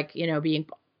 and I like, being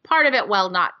part of it while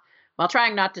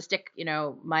trying not to stick,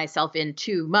 myself in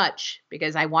too much,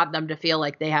 because I want them to feel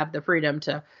like they have the freedom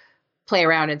to play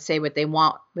around and say what they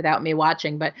want without me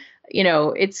watching. But,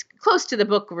 it's close to the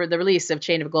book or the release of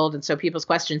Chain of Gold. And so people's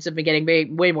questions have been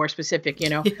getting way more specific,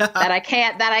 that I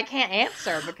can't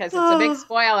answer because it's a big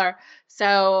spoiler.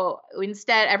 So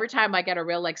instead, every time I get a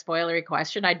real spoilery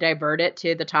question, I divert it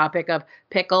to the topic of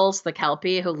Pickles, the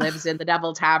Kelpie who lives in the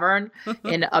Devil Tavern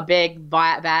in a big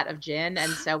vat of gin.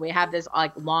 And so we have this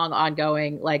long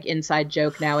ongoing inside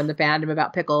joke now in the fandom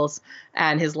about Pickles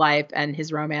and his life and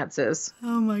his romances.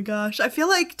 Oh my gosh. I feel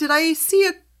like, did I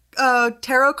see a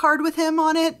tarot card with him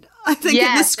on it? I think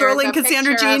in the scrolling,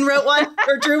 Cassandra Jean wrote one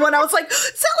or drew one. I was like,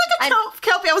 is that like a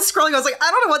Kelpie? I was scrolling. I was like,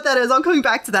 I don't know what that is. I'm coming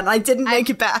back to that. And I didn't make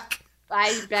it back.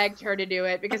 I begged her to do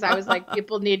it because I was like,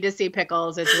 people need to see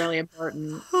Pickles. It's really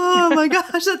important. Oh my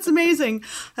gosh, that's amazing.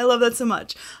 I love that so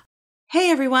much. Hey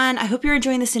everyone, I hope you're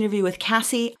enjoying this interview with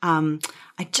Cassie.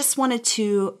 I just wanted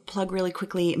to plug really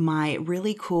quickly my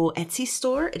really cool Etsy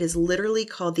store. It is literally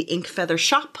called the Ink Feather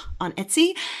Shop on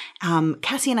Etsy.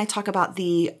 Cassie and I talk about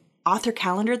the author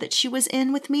calendar that she was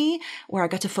in with me, where I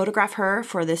got to photograph her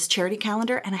for this charity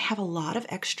calendar, and I have a lot of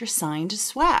extra signed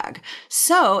swag.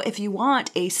 So if you want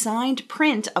a signed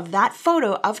print of that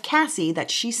photo of Cassie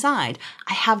that she signed,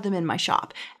 I have them in my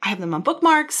shop. I have them on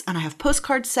bookmarks, and I have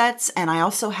postcard sets, and I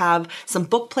also have some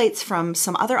book plates from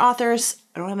some other authors.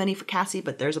 I don't have any for Cassie,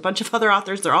 but there's a bunch of other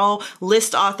authors. They're all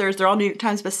list authors. They're all New York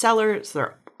Times bestsellers.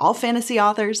 They're all fantasy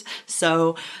authors.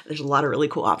 So there's a lot of really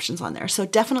cool options on there. So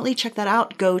definitely check that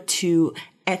out. Go to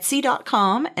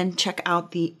Etsy.com and check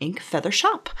out the Ink Feather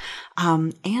Shop.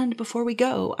 And before we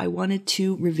go, I wanted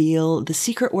to reveal the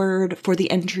secret word for the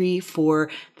entry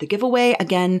for the giveaway.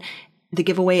 Again, the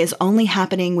giveaway is only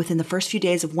happening within the first few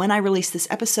days of when I release this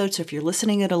episode. So if you're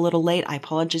listening it a little late, I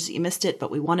apologize that you missed it,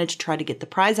 but we wanted to try to get the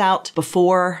prize out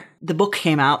before the book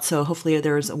came out. So hopefully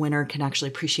there's a winner can actually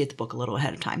appreciate the book a little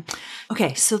ahead of time.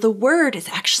 Okay. So the word is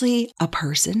actually a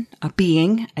person, a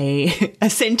being, a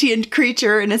sentient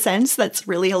creature in a sense. That's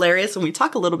really hilarious. And we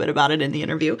talk a little bit about it in the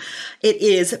interview. It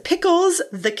is Pickles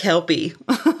the Kelpie.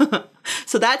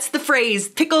 So that's the phrase,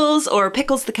 Pickles or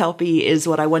Pickles the Kelpie is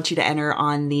what I want you to enter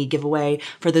on the giveaway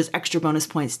for those extra bonus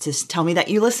points to tell me that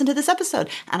you listened to this episode.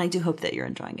 And I do hope that you're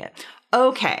enjoying it.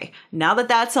 Okay, now that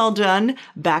that's all done,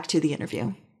 back to the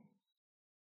interview.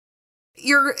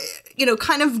 You're,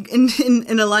 kind of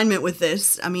in alignment with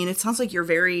this. I mean, it sounds like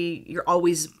you're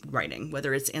always writing,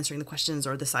 whether it's answering the questions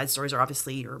or the side stories or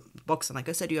obviously your books. And like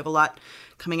I said, you have a lot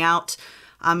coming out.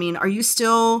 I mean, do you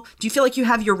feel like you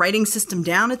have your writing system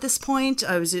down at this point?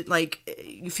 Is it like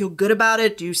you feel good about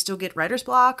it? Do you still get writer's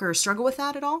block or struggle with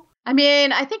that at all? I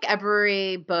mean, I think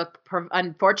every book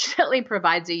unfortunately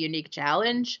provides a unique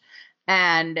challenge,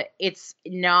 and it's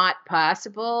not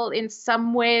possible in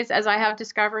some ways, as I have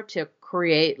discovered, to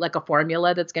create like a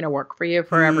formula that's going to work for you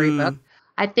for every book.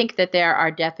 I think that there are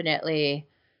definitely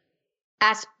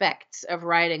aspects of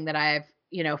writing that I've,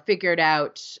 figured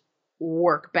out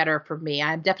work better for me.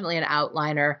 I'm definitely an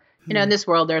outliner. In this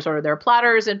world, there are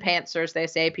plotters and pantsers, they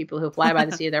say, people who fly by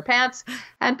the seat of their pants,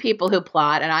 and people who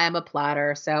plot. And I am a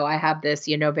plotter. So I have this,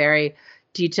 very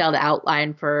detailed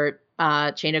outline for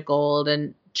Chain of Gold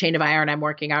and Chain of Iron I'm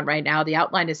working on right now. The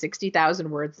outline is 60,000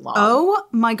 words long. Oh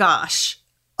my gosh.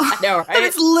 I know, right? And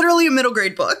it's literally a middle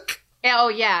grade book. Oh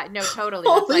yeah, no, totally.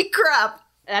 Holy crap.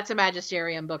 That's a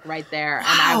magisterium book right there.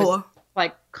 Wow. And I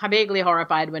was vaguely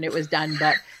horrified when it was done,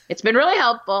 but it's been really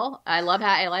helpful. I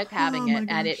like having it,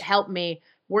 and it helped me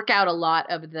work out a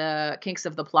lot of the kinks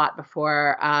of the plot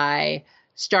before I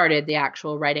started the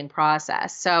actual writing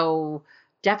process. So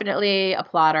definitely a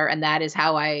plotter, and that is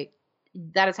how I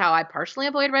personally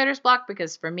avoid writer's block,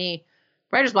 because for me,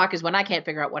 writer's block is when I can't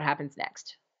figure out what happens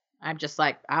next. I'm just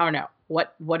like, I don't know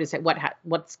what is it,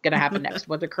 what's going to happen next,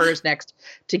 what occurs next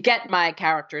to get my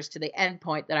characters to the end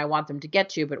point that I want them to get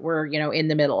to, but we're, in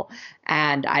the middle,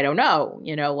 and I don't know,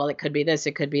 well, it could be this,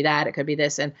 it could be that, it could be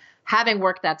this. And having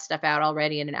worked that stuff out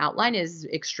already in an outline is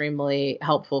extremely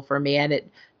helpful for me. And it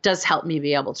does help me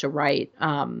be able to write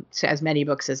as many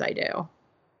books as I do.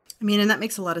 I mean, and that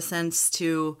makes a lot of sense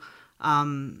too,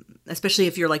 especially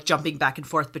if you're like jumping back and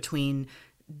forth between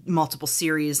multiple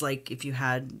series, like if you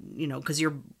had, because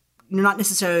you're not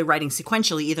necessarily writing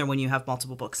sequentially either when you have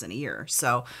multiple books in a year.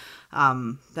 So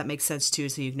that makes sense too.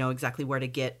 So you know exactly where to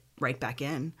get right back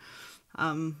in.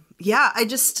 I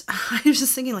was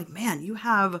just thinking like, man, you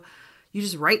have you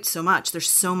just write so much. There's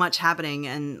so much happening.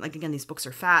 And like, again, these books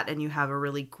are fat and you have a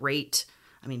really great,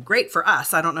 I mean, great for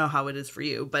us. I don't know how it is for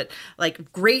you, but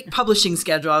like great publishing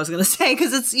schedule, I was going to say,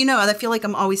 because it's, you know, I feel like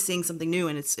I'm always seeing something new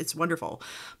and it's wonderful.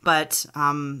 But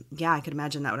yeah, I could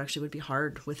imagine that would be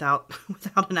hard without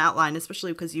an outline,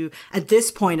 especially because you, at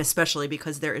this point, especially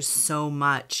because there is so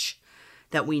much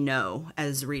that we know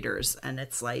as readers. And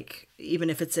it's like, even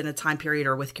if it's in a time period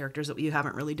or with characters that you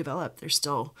haven't really developed, there's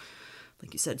still,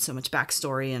 like you said, so much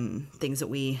backstory and things that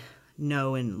we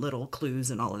know and little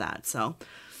clues and all of that. So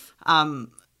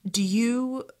do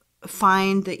you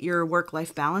find that your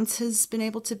work-life balance has been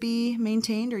able to be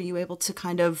maintained? Are you able to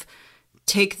kind of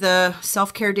take the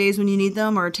self-care days when you need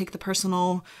them or take the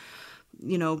personal,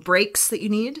 you know, breaks that you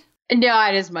need?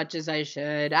 Not as much as I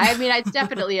should. I mean, it's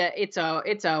definitely it's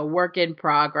a work in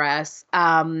progress.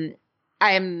 I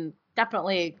am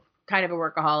definitely kind of a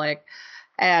workaholic,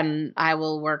 and I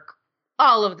will work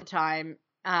all of the time,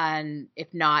 and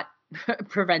if not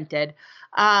prevented.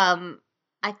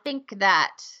 I think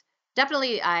that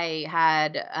definitely I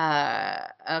had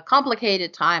a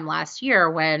complicated time last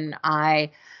year when I've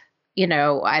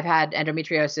had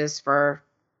endometriosis for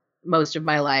most of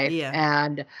my life. Yeah.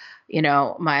 And,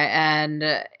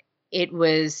 it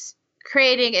was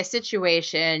creating a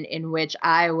situation in which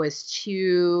I was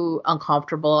too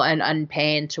uncomfortable and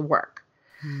unpaid to work.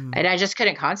 And I just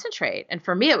couldn't concentrate. And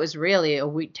for me, it was really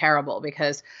terrible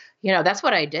because, that's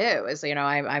what I do is,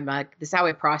 I'm like, this is how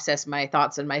I process my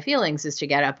thoughts and my feelings is to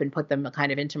get up and put them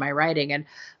kind of into my writing.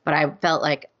 But I felt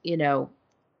like,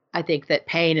 I think that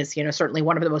pain is, certainly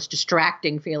one of the most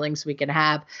distracting feelings we can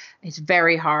have. It's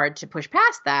very hard to push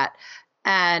past that.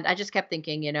 And I just kept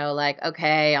thinking,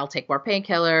 okay, I'll take more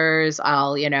painkillers.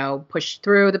 I'll, push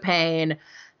through the pain.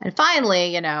 And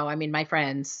finally, my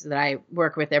friends that I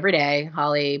work with every day,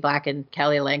 Holly Black and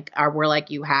Kelly Link, were like,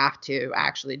 you have to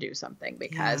actually do something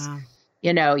because,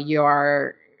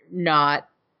 you're not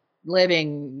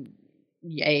living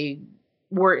a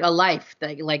life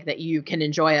that you can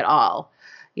enjoy at all.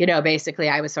 Basically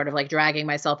I was sort of like dragging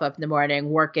myself up in the morning,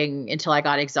 working until I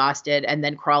got exhausted and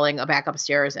then crawling back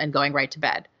upstairs and going right to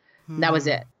bed. That was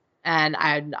it. And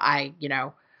I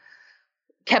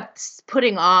kept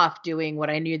putting off doing what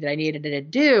I knew that I needed to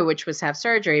do, which was have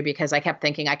surgery, because I kept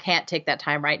thinking, I can't take that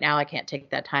time right now. I can't take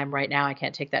that time right now. I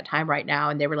can't take that time right now.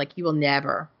 And they were like, there will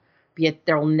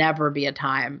never be a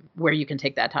time where you can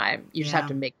take that time. You just have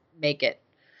to make it.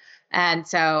 And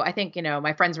so I think,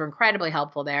 my friends were incredibly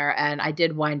helpful there. And I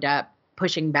did wind up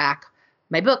pushing back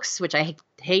my books, which I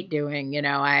hate doing.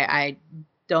 I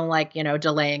don't like,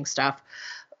 delaying stuff,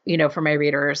 for my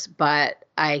readers. But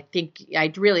I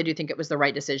really do think it was the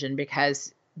right decision,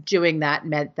 because doing that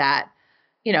meant that,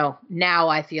 now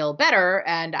I feel better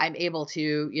and I'm able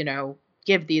to,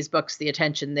 give these books the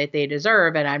attention that they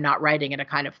deserve. And I'm not writing in a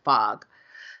kind of fog.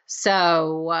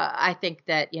 So I think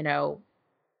that,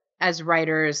 as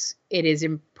writers, it is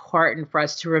important for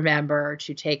us to remember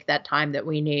to take that time that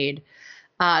we need,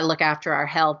 look after our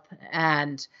health.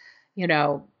 And,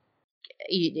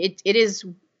 it is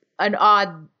an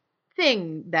odd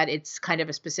thing that it's kind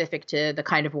of specific to the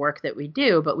kind of work that we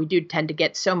do, but we do tend to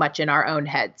get so much in our own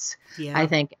heads, I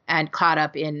think, and caught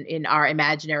up in our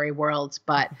imaginary worlds.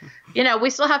 But, we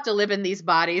still have to live in these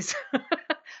bodies.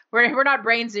 We're not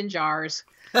brains in jars.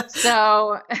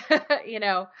 So,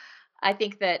 I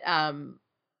think that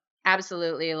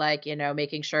absolutely,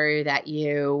 making sure that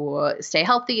you stay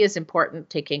healthy is important.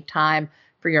 Taking time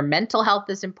for your mental health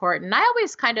is important. I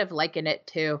always kind of liken it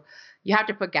to, you have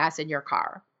to put gas in your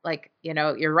car.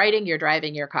 You're writing, you're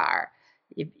driving your car.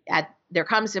 There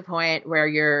comes a point where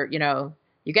you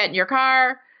get in your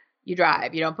car, you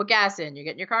drive. You don't put gas in. You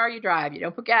get in your car, you drive. You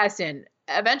don't put gas in.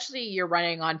 Eventually, you're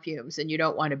running on fumes, and you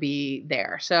don't want to be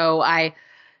there. So I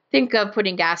think of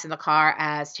putting gas in the car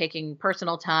as taking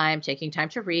personal time, taking time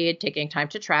to read, taking time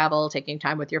to travel, taking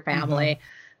time with your family.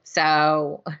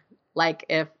 So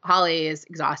if Holly is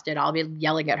exhausted, I'll be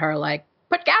yelling at her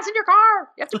put gas in your car.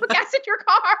 You have to put gas in your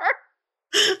car.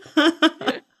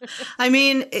 I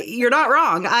mean, you're not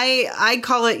wrong. I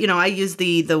call it, I use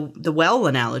the well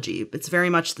analogy. It's very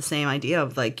much the same idea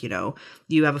of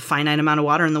you have a finite amount of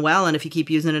water in the well, and if you keep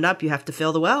using it up, you have to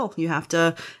fill the well. You have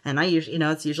to, and I usually,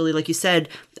 it's usually, like you said,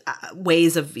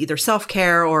 ways of either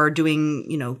self-care or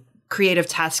doing, creative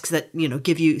tasks that,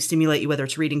 stimulate you, whether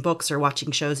it's reading books or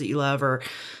watching shows that you love or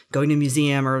going to a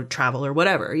museum or travel or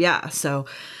whatever. Yeah. So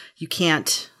you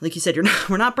can't, like you said,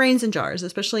 we're not brains in jars,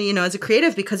 especially, as a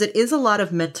creative, because it is a lot of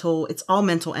it's all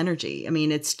mental energy. I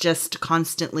mean, it's just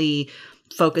constantly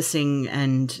focusing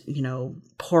and,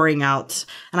 pouring out.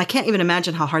 And I can't even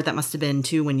imagine how hard that must have been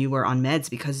too when you were on meds,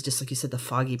 because just like you said, the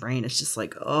foggy brain, it's just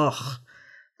like, ugh,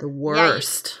 the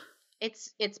worst. Yeah,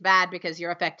 it's bad because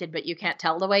you're affected, but you can't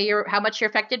tell how much you're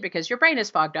affected because your brain is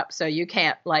fogged up. So you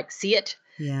can't like see it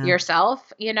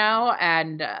yourself,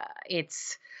 and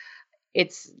it's,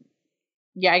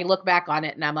 I look back on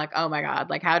it and I'm like, oh my God,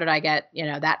 like how did I get,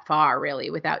 that far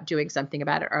really without doing something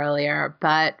about it earlier?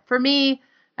 But for me,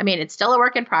 I mean, it's still a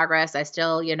work in progress. I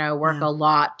still, work a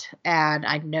lot, and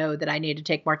I know that I need to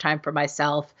take more time for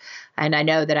myself, and I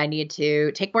know that I need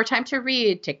to take more time to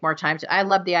read, I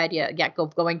love the idea,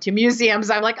 going to museums.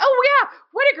 I'm like, oh yeah,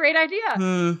 what a great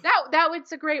idea. That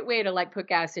was a great way to like put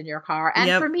gas in your car.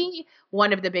 And for me,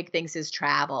 one of the big things is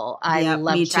travel. I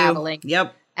love traveling.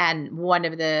 Yep. And one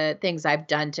of the things I've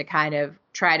done to kind of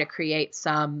try to create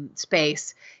some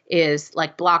space is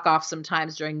like block off some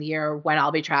times during the year when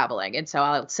I'll be traveling. And so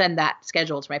I'll send that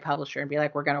schedule to my publisher and be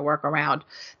like, we're going to work around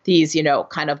these,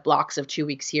 kind of blocks of 2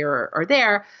 weeks here or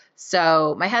there.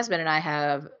 So my husband and I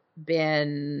have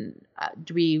been,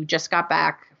 we just got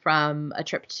back from a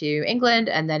trip to England.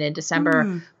 And then in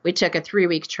December, we took a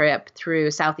 3-week trip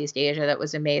through Southeast Asia. That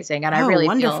was amazing. And I really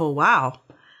wonderful. Wow.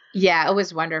 Yeah, it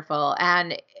was wonderful.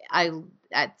 And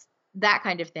that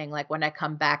kind of thing, like when I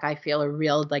come back, I feel a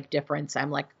real like difference.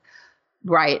 I'm like,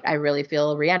 right, I really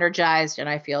feel re-energized, and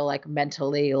I feel like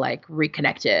mentally like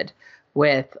reconnected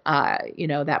with,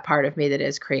 that part of me that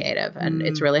is creative, and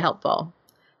it's really helpful.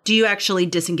 Do you actually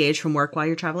disengage from work while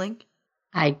you're traveling?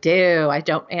 I do. I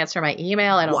don't answer my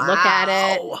email. I don't look at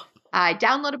it. I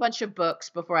download a bunch of books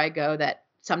before I go that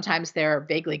sometimes they're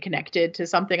vaguely connected to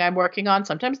something I'm working on.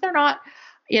 Sometimes they're not.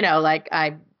 Like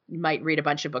I might read a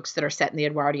bunch of books that are set in the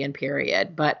Edwardian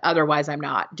period, but otherwise I'm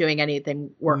not doing anything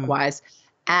work-wise.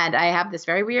 And I have this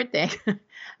very weird thing. Maybe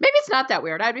it's not that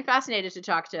weird. I'd be fascinated to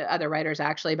talk to other writers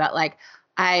actually, but like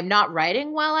I'm not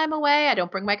writing while I'm away. I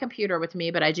don't bring my computer with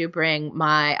me, but I do bring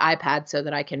my iPad so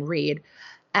that I can read.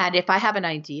 And if I have an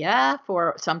idea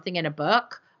for something in a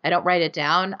book, I don't write it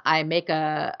down. I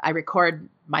record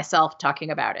myself talking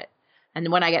about it.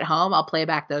 And when I get home, I'll play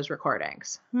back those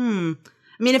recordings.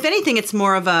 I mean, if anything, it's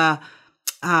more of a,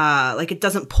 like it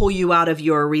doesn't pull you out of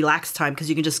your relaxed time, because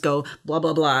you can just go blah,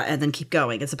 blah, blah, and then keep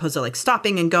going, as opposed to like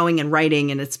stopping and going and writing.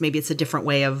 And maybe it's a different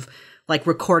way of like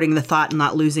recording the thought and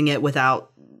not losing it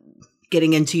without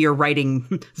getting into your writing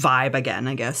vibe again,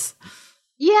 I guess.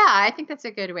 Yeah, I think that's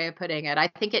a good way of putting it. I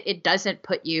think it doesn't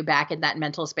put you back in that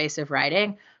mental space of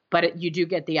writing, but you do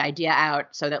get the idea out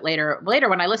so that later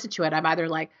when I listen to it, I'm either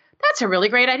like, that's a really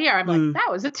great idea. I'm like,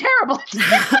 that was a terrible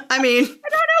idea. I mean, I don't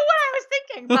know what I was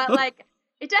thinking, but like,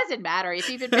 it doesn't matter. If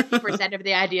even 50% of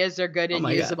the ideas are good and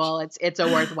usable, it's a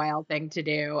worthwhile thing to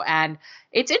do. And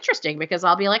it's interesting because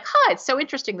I'll be like, it's so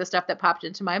interesting, the stuff that popped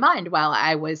into my mind while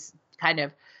I was kind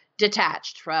of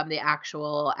detached from the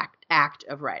actual act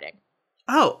of writing.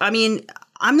 Oh, I mean,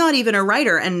 I'm not even a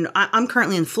writer, and I'm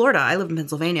currently in Florida. I live in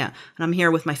Pennsylvania, and I'm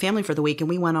here with my family for the week, and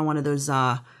we went on one of those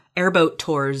airboat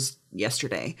tours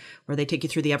yesterday where they take you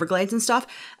through the Everglades and stuff.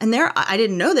 And I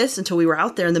didn't know this until we were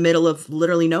out there in the middle of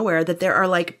literally nowhere, that there are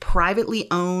like privately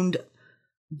owned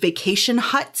vacation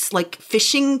huts, like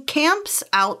fishing camps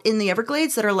out in the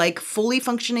Everglades that are like fully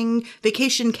functioning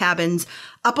vacation cabins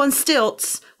up on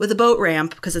stilts with a boat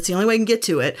ramp, because it's the only way you can get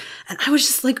to it. And I was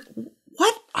just like,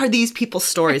 what are these people's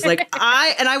stories? Like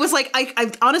I was like,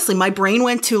 I honestly, my brain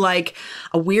went to like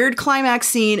a weird climax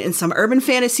scene in some urban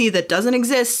fantasy that doesn't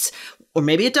exist, or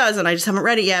maybe it does, and I just haven't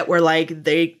read it yet, where like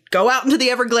they go out into the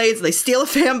Everglades, they steal a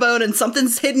fan boat, and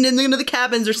something's hidden in the end of the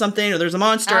cabins or something, or there's a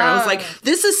monster. And I was like,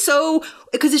 this is so,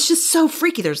 because it's just so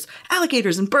freaky. There's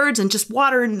alligators and birds and just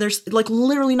water, and there's like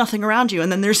literally nothing around you.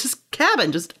 And then there's this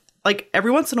cabin just like every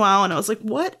once in a while. And I was like,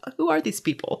 what? Who are these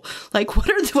people? Like,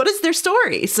 what is their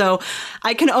story? So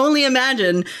I can only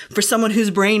imagine, for someone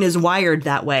whose brain is wired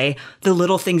that way, the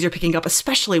little things you're picking up,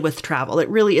 especially with travel. It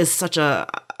really is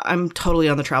I'm totally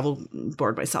on the travel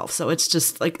board myself. So it's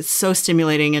just like, it's so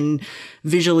stimulating and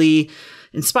visually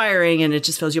inspiring, and it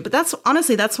just fills you up. But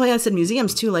that's why I said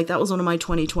museums too. Like that was one of my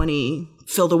 2020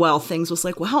 fill the well things, was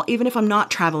like, well, even if I'm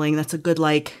not traveling, that's a good,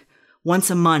 like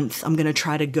once a month, I'm going to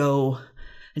try to go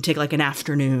and take like an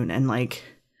afternoon and like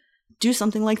do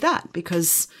something like that,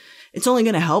 because it's only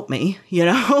going to help me,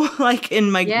 like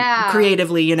in my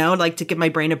creatively, like to give my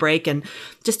brain a break and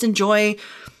just enjoy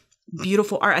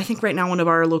beautiful art. I think right now one of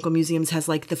our local museums has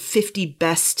like the 50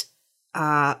 best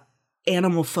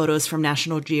animal photos from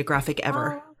National Geographic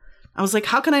ever. I was like,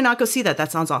 how can I not go see that?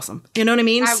 That sounds awesome. You know what I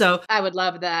mean? I would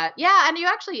love that. Yeah. And you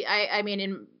actually, I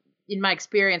mean, in my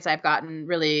experience, I've gotten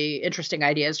really interesting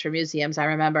ideas for museums. I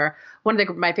remember one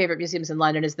of my favorite museums in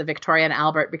London is the Victoria and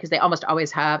Albert, because they almost always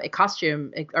have a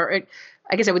costume,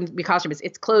 I guess it wouldn't be costume.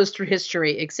 It's closed through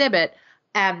history exhibit.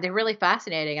 And they're really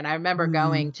fascinating. And I remember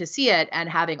going to see it and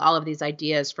having all of these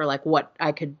ideas for like what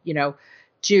I could,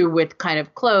 do with kind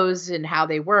of clothes and how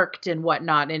they worked and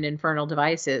whatnot in Infernal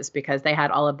Devices, because they had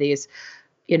all of these,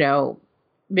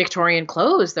 Victorian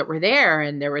clothes that were there.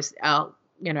 And there was,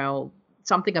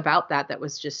 something about that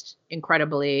was just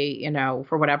incredibly,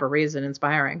 for whatever reason,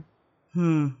 inspiring.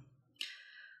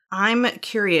 I'm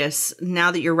curious, now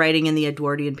that you're writing in the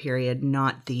Edwardian period,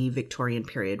 not the Victorian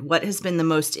period, what has been the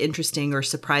most interesting or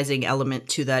surprising element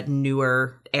to that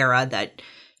newer era that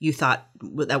you thought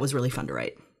that was really fun to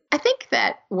write? I think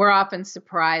that we're often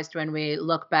surprised when we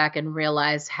look back and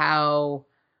realize how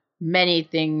many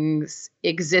things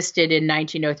existed in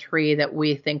 1903 that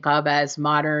we think of as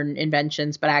modern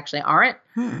inventions, but actually aren't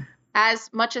as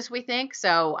much as we think.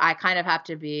 So I kind of have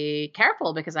to be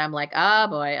careful, because I'm like, oh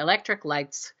boy, electric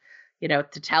lights, the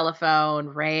telephone,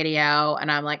 radio.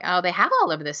 And I'm like, oh, they have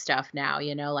all of this stuff now,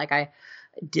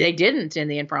 they didn't in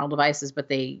the Infernal Devices, but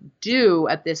they do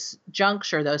at this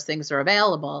juncture. Those things are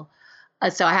available.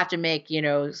 So I have to make,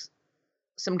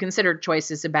 some considered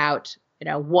choices about,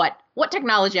 what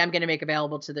technology I'm going to make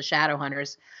available to the shadow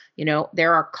hunters.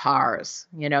 There are cars,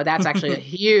 that's actually a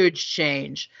huge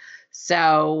change.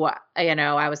 So,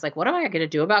 I was like, what am I going to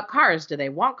do about cars? Do they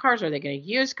want cars? Are they going to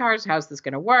use cars? How's this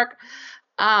going to work?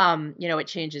 It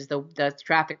changes the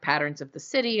traffic patterns of the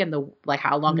city and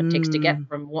how long it takes to get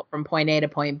from point A to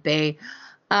point B.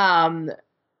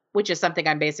 Which is something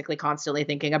I'm basically constantly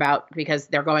thinking about, because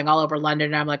they're going all over London.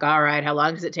 And I'm like, all right, how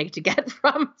long does it take to get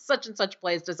from such and such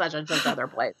place to such and such other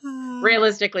place?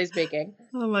 Realistically speaking.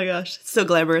 Oh my gosh. It's so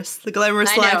glamorous. The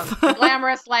glamorous life. The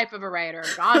glamorous life of a writer.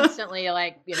 Constantly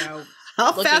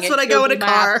how fast would I go in a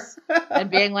car? And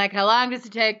being like, how long does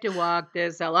it take to walk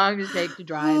this? How long does it take to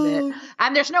drive it?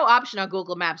 And there's no option on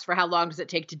Google Maps for how long does it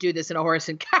take to do this in a horse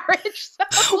and carriage. So.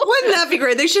 Wouldn't that be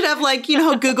great? They should have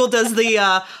how Google does the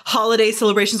holiday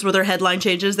celebrations where their headline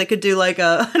changes. They could do a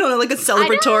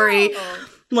celebratory,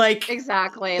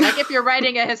 Exactly. Like if you're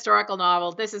writing a historical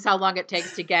novel, this is how long it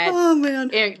takes to get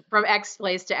from X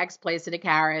place to X place in a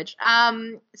carriage.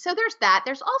 So there's that.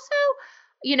 There's also,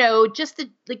 just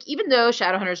even though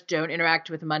Shadowhunters don't interact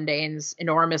with mundanes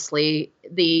enormously,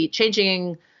 the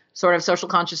changing sort of social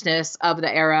consciousness of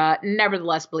the era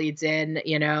nevertheless bleeds in.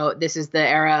 This is the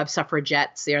era of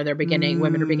suffragettes. They're beginning,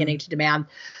 women are beginning to demand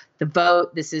the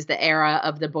vote. This is the era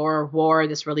of the Boer War,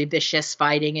 this really vicious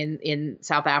fighting in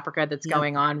South Africa that's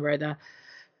going on, where the,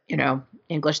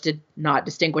 English did not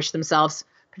distinguish themselves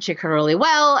particularly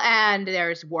well, and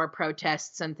there's war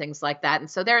protests and things like that. And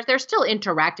so they're still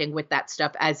interacting with that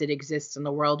stuff as it exists in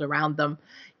the world around them,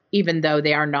 even though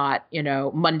they are not,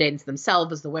 mundanes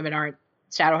themselves.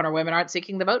 Shadowhunter women aren't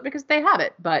seeking the vote because they have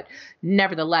it, but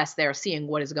nevertheless, they're seeing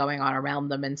what is going on around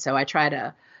them. And so I try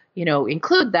to,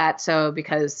 include that. So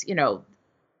because,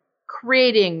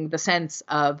 creating the sense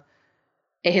of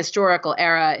a historical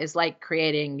era is like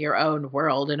creating your own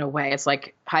world in a way. It's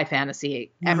like high fantasy.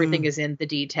 Everything is in the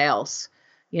details.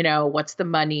 What's the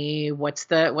money? What's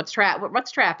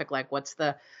traffic like? What's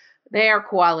the air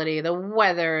quality, the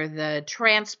weather, the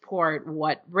transport,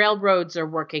 what railroads are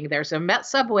working. There's a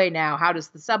subway now. How does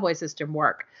the subway system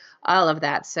work? All of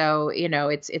that. So,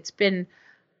 it's been,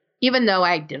 even though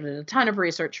I did a ton of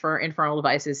research for Infernal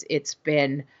Devices, it's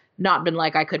not been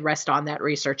like I could rest on that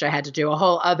research. I had to do a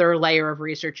whole other layer of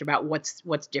research about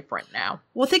what's different now.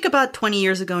 Well, think about 20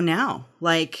 years ago now.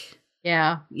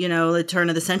 The turn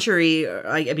of the century.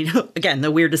 I mean, again,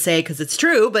 they're weird to say because it's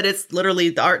true, but it's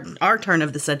literally our turn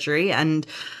of the century. And,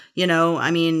 you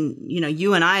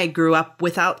and I grew up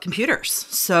without computers.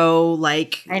 So I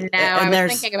know. I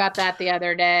was thinking about that the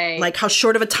other day. How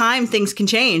short of a time things can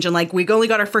change. And we only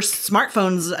got our first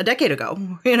smartphones a decade ago.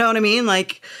 You know what I mean?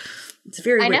 It's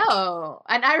very weird. I know.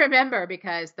 And I remember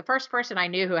because the first person I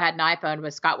knew who had an iPhone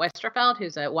was Scott Westerfeld,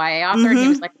 who's a YA author. And he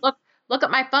was like, look at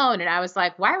my phone. And I was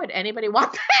like, why would anybody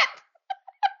want that?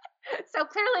 So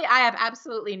clearly I have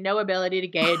absolutely no ability to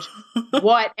gauge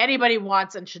what anybody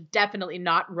wants, and should definitely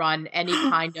not run any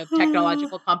kind of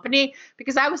technological company,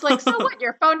 because I was like, so what?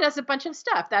 Your phone does a bunch of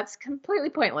stuff. That's completely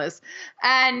pointless.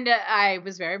 And I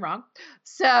was very wrong.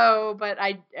 So, but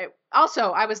I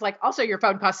was like, also your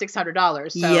phone costs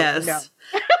 $600. So yes. No.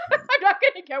 I'm not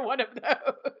going to get one of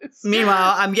those.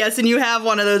 Meanwhile, I'm guessing you have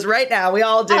one of those right now. We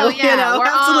all do. Oh, yeah.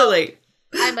 Absolutely.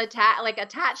 I'm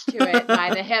attached to it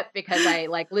by the hip, because I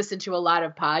listen to a lot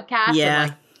of podcasts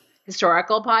and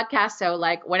historical podcasts. So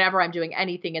whenever I'm doing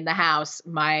anything in the house,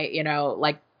 my,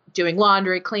 doing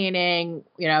laundry, cleaning,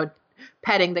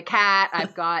 petting the cat.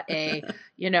 I've got a,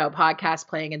 podcast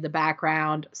playing in the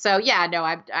background. So yeah, no,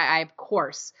 I of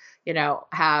course,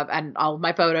 have, and all of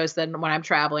my photos then when I'm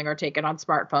traveling are taken on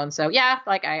smartphones. So yeah,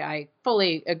 like I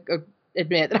fully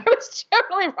admit that I was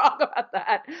totally wrong about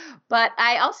that. But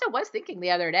I also was thinking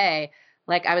the other day,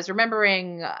 like I was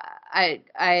remembering I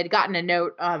had gotten a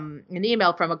note, an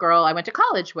email from a girl I went to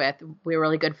college with. We were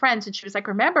really good friends. And she was like,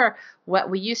 remember what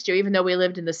we used to, even though we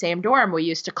lived in the same dorm, we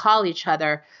used to call each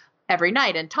other every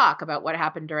night and talk about what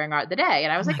happened during the day.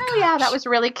 And I was like, oh yeah, that was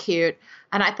really cute.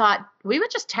 And I thought we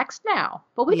would just text now,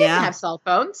 but we didn't have cell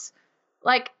phones.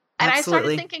 Like, and Absolutely. I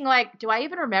started thinking, like, do I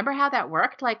even remember how that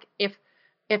worked? Like if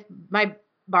my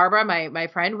Barbara, my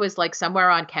friend, was like somewhere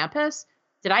on campus,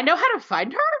 did I know how to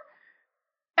find her?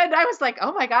 And I was like,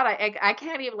 oh my God, I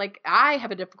can't even, like, I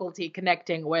have a difficulty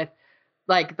connecting with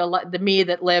like the me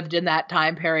that lived in that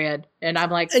time period. And I'm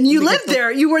like, and you lived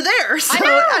there, you were there. So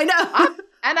I know.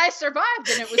 And I survived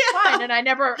and it was fine. And I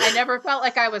never felt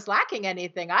like I was lacking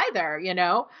anything either,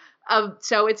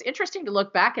 So it's interesting to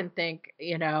look back and think,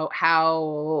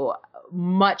 how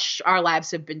much our lives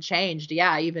have been changed.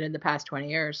 Yeah. Even in the past 20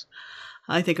 years.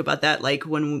 I think about that. Like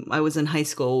when I was in high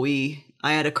school,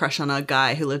 I had a crush on a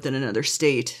guy who lived in another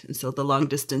state. And so the long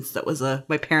distance,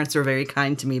 my parents were very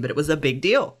kind to me, but it was a big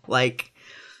deal. Like,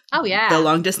 oh yeah, the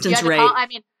long distance rate.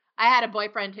 I had a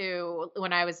boyfriend who,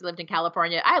 when I lived in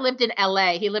California, I lived in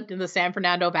LA. He lived in the San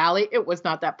Fernando Valley. It was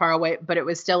not that far away, but it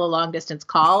was still a long distance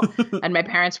call. And my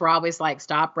parents were always like,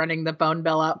 stop running the phone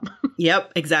bill up.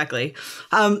 Yep, exactly.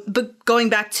 But going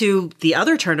back to the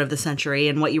other turn of the century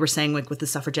and what you were saying, like with the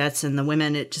suffragettes and the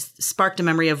women, it just sparked a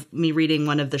memory of me reading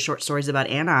one of the short stories about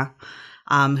Anna,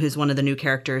 who's one of the new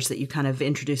characters that you kind of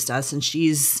introduced us. And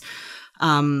she's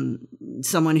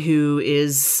someone who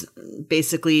is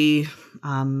basically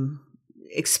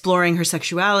exploring her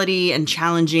sexuality and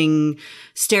challenging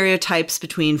stereotypes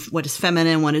between what is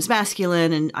feminine and what is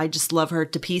masculine. And I just love her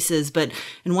to pieces. But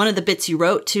in one of the bits you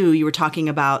wrote too, you were talking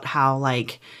about how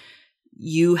like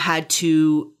you had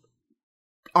to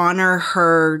honor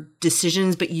her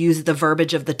decisions, but use the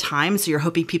verbiage of the time. So you're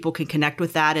hoping people can connect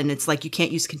with that. And it's like, you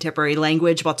can't use contemporary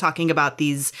language while talking about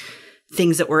these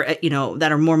things that were,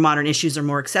 that are more modern issues are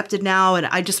more accepted now. And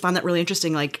I just found that really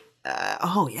interesting. Like,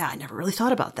 oh yeah, I never really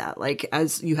thought about that. Like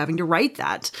as you having to write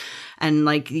that and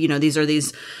like, these are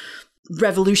these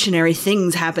revolutionary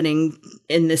things happening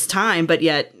in this time, but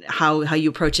yet how you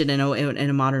approach it in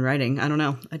a modern writing. I don't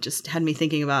know. It just had me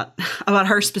thinking about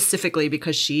her specifically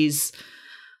because she's,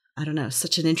 I don't know,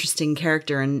 such an interesting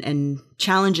character and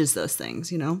challenges those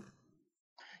things,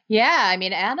 Yeah, I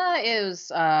mean, Anna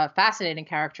is a fascinating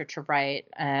character to write,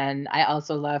 and I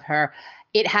also love her.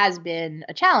 It has been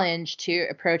a challenge to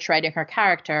approach writing her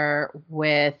character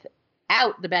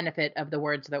without the benefit of the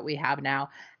words that we have now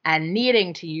and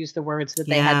needing to use the words that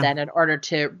they had then in order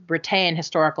to retain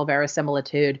historical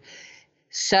verisimilitude.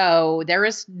 So there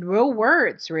is no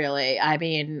words, really. I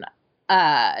mean,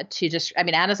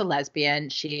 Anna's a lesbian.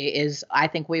 She is, I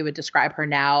think we would describe her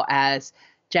now as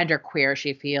genderqueer.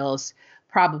 She feels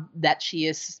probably that she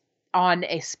is on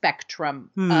a spectrum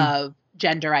of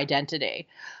gender identity.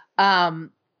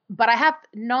 But I have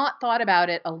not thought about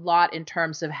it a lot in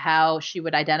terms of how she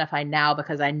would identify now,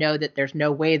 because I know that there's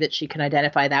no way that she can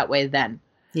identify that way then.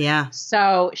 Yeah.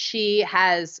 So she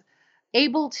has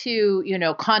able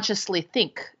to, consciously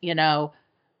think, to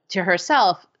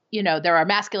herself, there are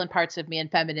masculine parts of me and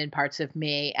feminine parts of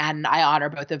me, and I honor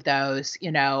both of those,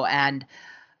 and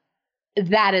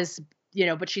that is,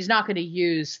 but she's not going to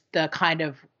use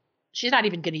she's not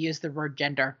even going to use the word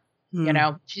gender.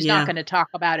 She's not going to talk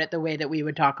about it the way that we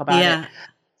would talk about it.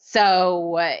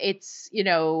 So it's,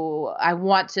 I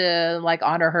want to like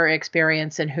honor her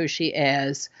experience and who she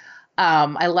is.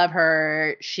 I love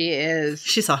her.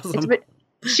 She's awesome.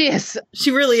 She is.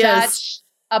 She really is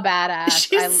a badass.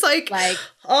 She's like,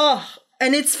 oh,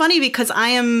 and it's funny because I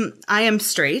am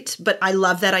straight, but I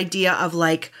love that idea of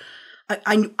like,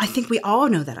 I think we all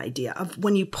know that idea of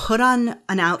when you put on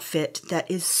an outfit that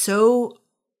is so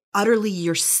utterly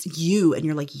you and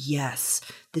you're like, yes,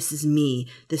 this is me.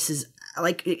 This is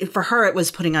like, for her, it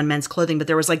was putting on men's clothing, but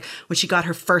there was like when she got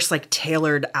her first like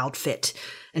tailored outfit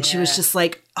and she was just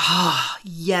like, oh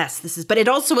yes, this is, but it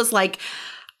also was like,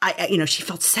 she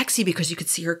felt sexy because you could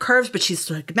see her curves, but she's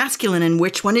like masculine and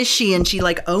which one is she? And she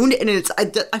like owned it. And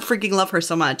I freaking love her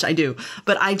so much. I do.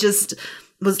 But I just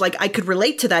was like, I could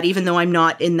relate to that, even though I'm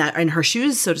not in her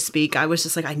shoes, so to speak. I was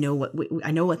just like, I know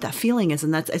what that feeling is.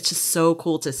 And it's just so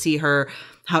cool to see her,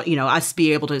 how, us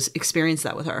be able to experience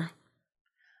that with her.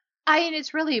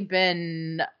 It's really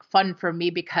been fun for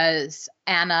me because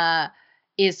Anna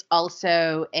is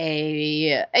also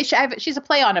she's a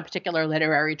play on a particular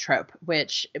literary trope,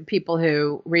 which people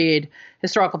who read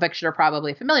historical fiction are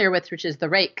probably familiar with, which is the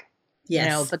rake.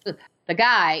 Yes. The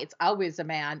guy, it's always a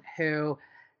man who,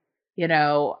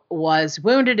 was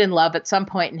wounded in love at some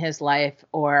point in his life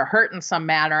or hurt in some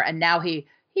manner. And now he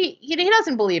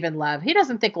doesn't believe in love. He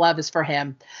doesn't think love is for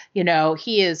him.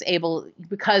 He is able,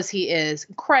 because he is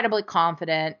incredibly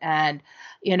confident and,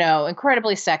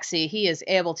 incredibly sexy. He is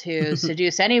able to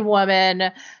seduce any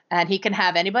woman, and he can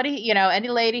have anybody, any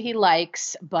lady he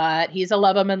likes, but he's a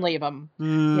love him and leave him,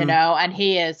 and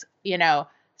he is,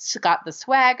 got the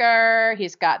swagger.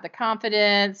 He's got the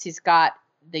confidence. He's got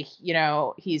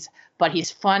but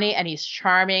he's funny and he's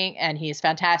charming and he's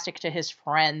fantastic to his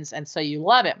friends. And so you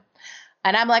love him.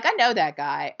 And I'm like, I know that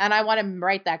guy and I want to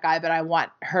write that guy, but I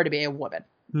want her to be a woman,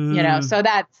 so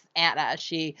that's Anna.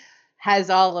 She has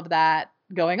all of that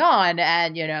going on.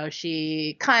 And,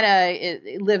 she kind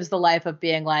of lives the life of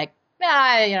being like,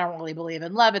 I don't really believe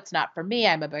in love. It's not for me.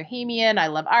 I'm a bohemian. I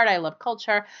love art. I love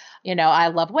culture. I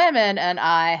love women, and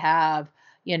I have,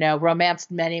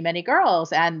 romanced many, many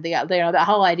girls. And the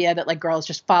whole idea that like girls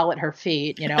just fall at her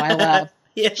feet, I love,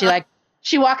 yeah.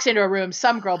 She walks into a room,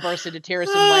 some girl bursts into tears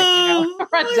and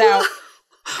runs out.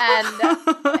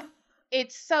 And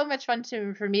it's so much fun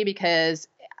for me because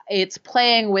it's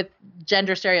playing with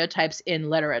gender stereotypes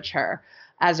in literature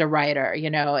as a writer,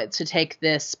 it's to take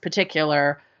this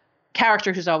particular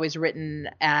character who's always written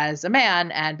as a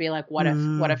man and be like, what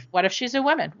if she's a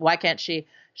woman? Why can't she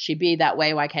be that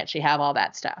way? Why can't she have all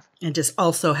that stuff? And just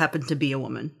also happen to be a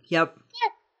woman. Yep. Yeah.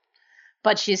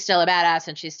 But she's still a badass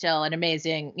and she's still an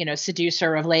amazing,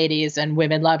 seducer of ladies and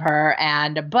women love her.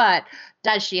 But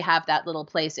does she have that little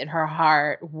place in her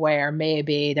heart where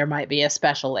maybe there might be a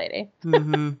special lady?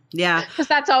 Mm-hmm. Yeah. Because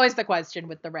that's always the question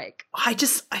with the rake. I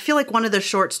feel like one of the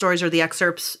short stories or the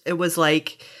excerpts, it was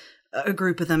like a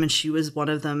group of them and she was one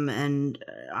of them, and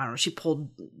I don't know, she pulled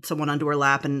someone onto her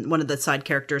lap, and one of the side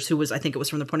characters, who was, I think it was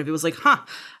from the point of view, was like, I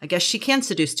guess she can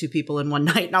seduce two people in one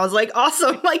night. And I was like,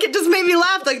 awesome. Like, it just made me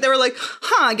laugh. Like, they were like,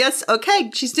 I guess,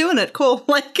 okay, she's doing it. Cool.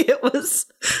 Like, it was.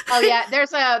 Oh yeah.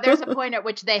 There's a point at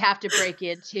which they have to break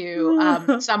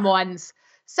into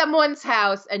someone's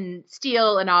house and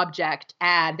steal an object,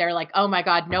 and they're like, oh my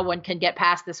God, no one can get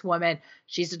past this woman.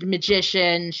 She's a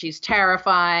magician. She's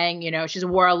terrifying. She's a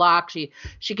warlock.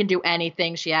 She can do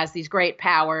anything. She has these great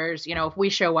powers. If we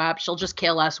show up, she'll just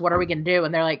kill us. What are we going to do?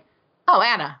 And they're like, oh,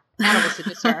 Anna will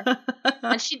seduce her.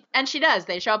 and she does.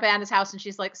 They show up at Anna's house and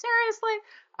she's like, seriously?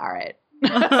 All right.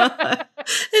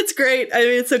 It's great. I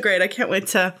mean, it's so great. I can't wait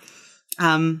to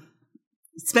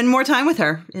spend more time with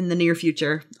her in the near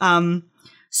future.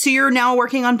 So you're now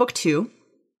working on book 2.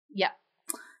 Yep.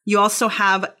 You also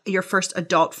have your first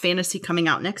adult fantasy coming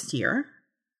out next year.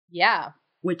 Yeah.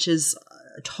 Which is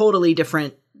a totally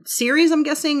different series, I'm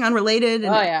guessing, unrelated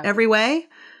in every way.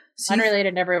 So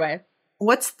unrelated in every way.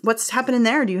 What's happening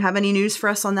there? Do you have any news for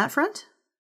us on that front?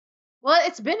 Well,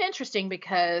 it's been interesting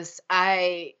because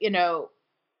I,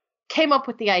 came up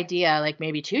with the idea like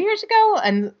maybe 2 years ago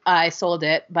and I sold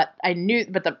it, but on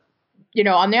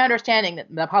the understanding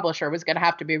that the publisher was going to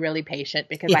have to be really patient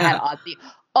because I had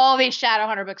all these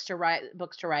Shadowhunter books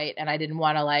to write, and I didn't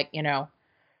want to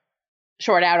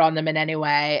short out on them in any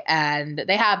way. And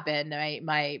they have been.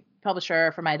 My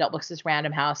publisher for my adult books is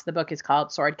Random House. The book is called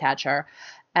Swordcatcher,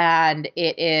 and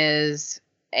it is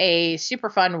a super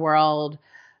fun world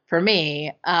for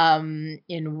me,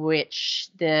 in which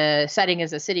the setting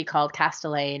is a city called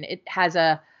Castellane. It has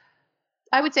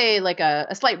I would say like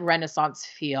a slight Renaissance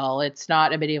feel. It's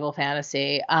not a medieval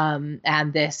fantasy.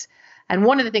 And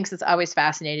one of the things that's always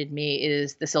fascinated me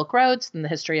is the Silk Roads and the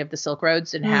history of the Silk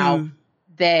Roads and how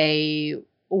they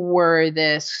were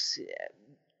this,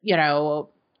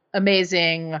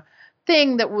 amazing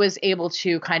thing that was able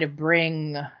to kind of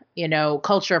bring,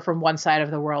 culture from one side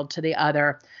of the world to the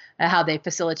other, and how they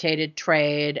facilitated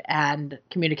trade and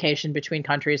communication between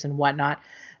countries and whatnot.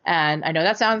 And I know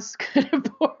that sounds kind of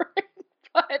boring.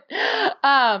 But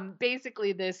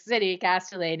basically this city,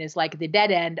 Castellane, is like the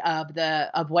dead end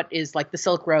of what is like the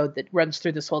Silk Road that runs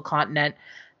through this whole continent.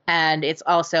 And it's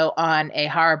also on a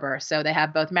harbor. So they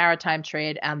have both maritime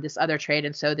trade and this other trade.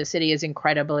 And so the city is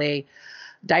incredibly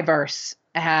diverse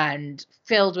and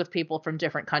filled with people from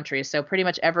different countries. So pretty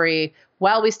much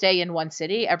while we stay in one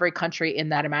city, every country in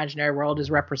that imaginary world is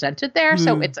represented there.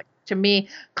 So it's, to me,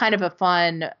 kind of a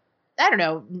fun, I don't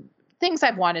know, things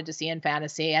I've wanted to see in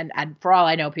fantasy, and for all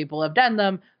I know, people have done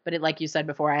them, but like you said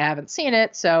before, I haven't seen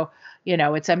it. So,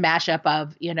 it's a mashup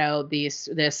of,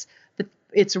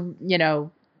 it's,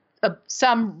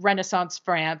 some Renaissance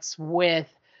France with,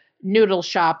 noodle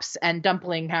shops and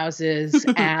dumpling houses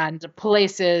and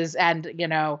places and,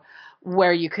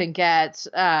 where you can get,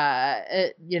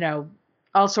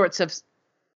 all sorts of,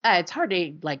 it's hard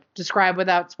to like describe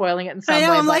without spoiling it in some way.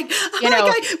 I'm like,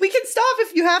 we can stop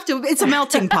if you have to. It's a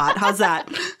melting pot. How's that?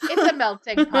 It's a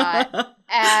melting pot.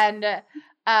 And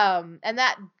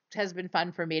that has been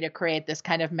fun for me to create this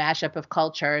kind of mashup of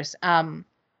cultures.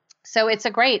 So it's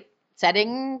a great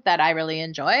setting that I really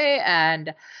enjoy,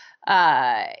 and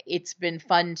it's been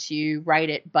fun to write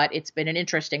it, but it's been an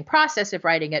interesting process of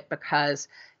writing it because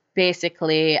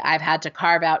basically I've had to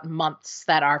carve out months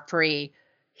that are free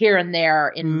here and there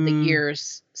in the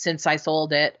years since I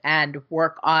sold it and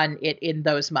work on it in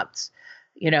those months,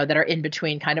 that are in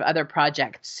between kind of other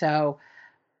projects. So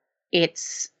I'll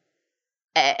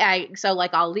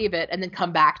leave it and then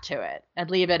come back to it and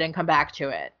leave it and come back to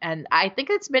it. And I think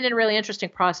it's been a really interesting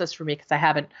process for me because I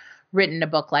haven't written a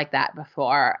book like that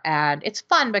before. And it's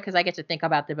fun because I get to think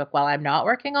about the book while I'm not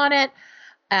working on it.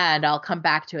 And I'll come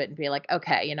back to it and be like,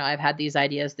 okay, I've had these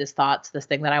ideas, these thoughts, this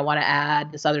thing that I want to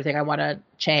add, this other thing I want to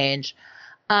change.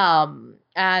 And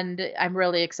I'm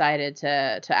really excited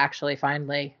to actually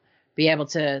finally be able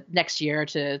to next year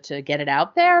to get it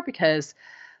out there, because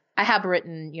I have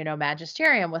written,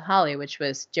 Magisterium with Holly, which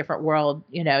was different world,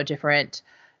 different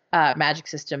magic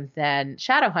system than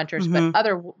Shadowhunters,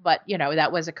 but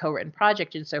that was a co-written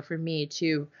project. And so for me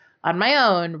to, on my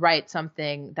own, write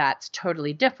something that's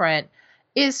totally different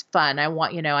is fun.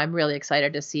 I'm really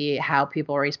excited to see how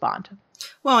people respond.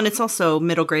 Well, and it's also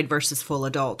middle grade versus full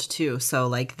adult too. So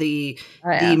like the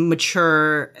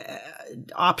mature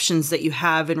options that you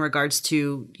have in regards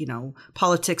to,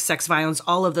 politics, sex, violence,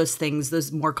 all of those things,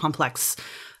 those more complex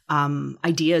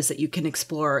ideas that you can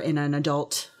explore in an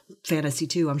adult fantasy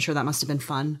too. I'm sure that must have been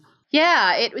fun.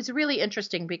 Yeah, it was really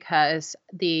interesting because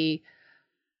the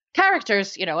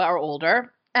characters, are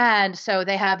older. And so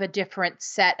they have a different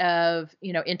set of,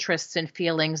 interests and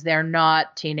feelings. They're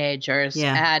not teenagers.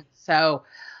 Yeah. And so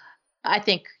I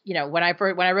think, when I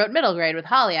wrote middle grade with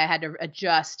Holly, I had to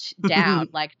adjust down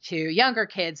like to younger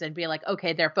kids and be like,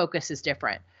 okay, their focus is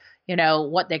different.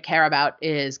 What they care about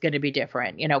is going to be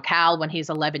different. Cal, when he's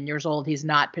 11 years old, he's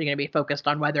not going to be focused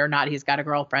on whether or not he's got a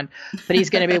girlfriend, but he's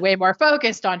going to be way more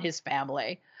focused on his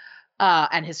family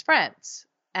and his friends.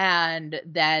 And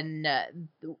then,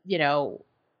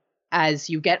 as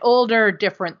you get older,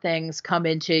 different things come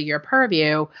into your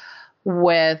purview.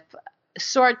 With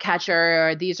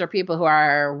Swordcatcher, these are people who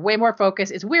are way more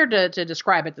focused. It's weird to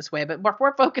describe it this way, but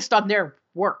more focused on their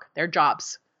work, their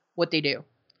jobs, what they do.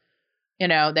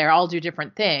 They all do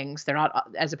different things. They're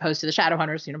not, as opposed to the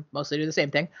Shadowhunters, mostly do the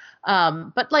same thing.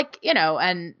 But like,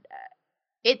 and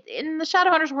in the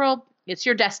Shadowhunters world, it's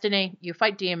your destiny. You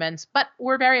fight demons, but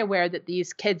we're very aware that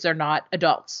these kids are not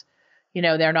adults.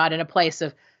 They're not in a place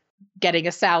of getting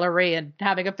a salary and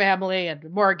having a family and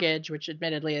mortgage, which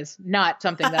admittedly is not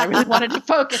something that I really wanted to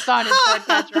focus on in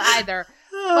Swordcatcher either.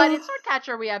 But in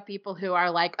Swordcatcher, we have people who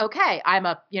are like, okay, I'm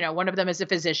one of them is a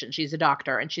physician. She's a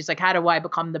doctor. And she's like, how do I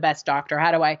become the best doctor?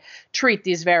 How do I treat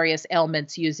these various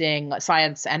ailments using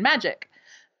science and magic?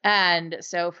 And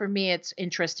so for me, it's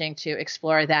interesting to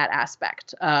explore that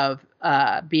aspect of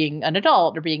being an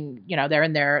adult, or being,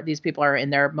 these people are in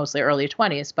their mostly early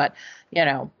 20s, but,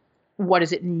 what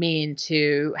does it mean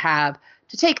to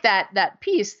take that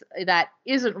piece that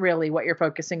isn't really what you're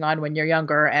focusing on when you're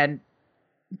younger and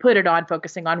put it on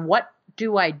focusing on what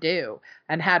do I do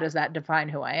and how does that define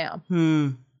who I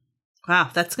am? Wow,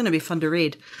 that's going to be fun to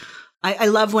read. I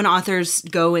love when authors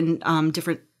go in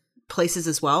different places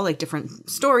as well, like different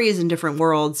stories and different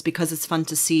worlds, because it's fun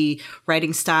to see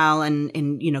writing style and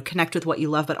connect with what you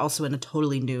love, but also in a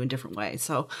totally new and different way.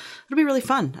 So it'll be really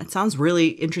fun. It sounds really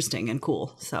interesting and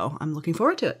cool. So I'm looking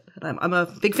forward to it. I'm a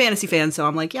big fantasy fan, so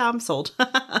I'm like, yeah, I'm sold.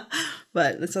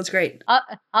 But that sounds great.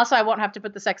 Also, I won't have to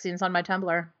put the sex scenes on my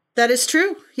Tumblr. That is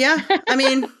true. Yeah. I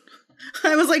mean,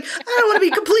 I was like, I don't want to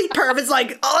be complete perv. It's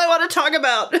like, all I want to talk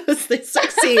about is the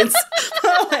sex scenes.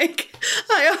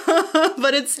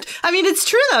 But it's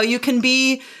true though. You can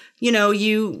be,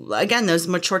 again, those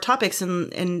mature topics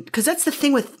and because that's the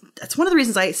thing that's one of the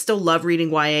reasons I still love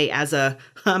reading YA as I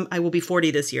will be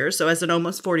 40 this year. So as an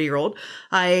almost 40-year-old,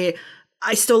 I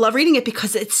still love reading it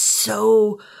because it's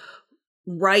so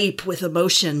ripe with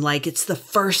emotion. Like it's the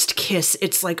first kiss.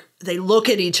 It's like they look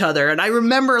at each other. And I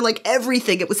remember like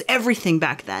everything. It was everything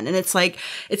back then. And it's like,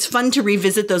 it's fun to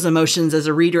revisit those emotions as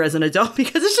a reader, as an adult,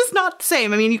 because it's just not the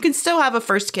same. I mean, you can still have a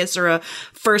first kiss or a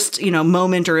first,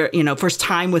 moment or, first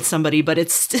time with somebody, but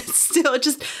it's still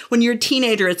just when you're a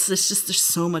teenager, it's just, there's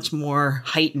so much more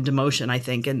heightened emotion, I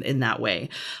think, in that way.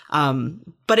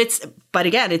 But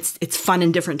again, it's fun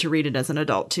and different to read it as an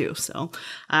adult too. So,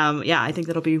 I think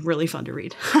that'll be really fun to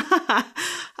read.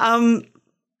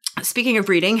 Speaking of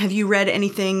reading, have you read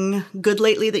anything good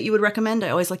lately that you would recommend? I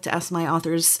always like to ask my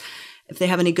authors if they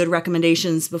have any good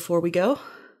recommendations before we go.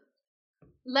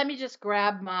 Let me just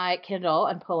grab my Kindle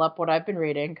and pull up what I've been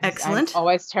reading. Excellent. I'm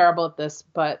always terrible at this,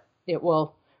 but it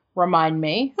will remind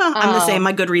me. Well, I'm the same.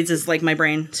 My Goodreads is like my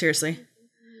brain. Seriously.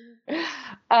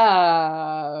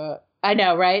 I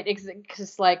know, right?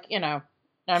 Because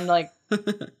I'm like,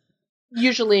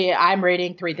 usually I'm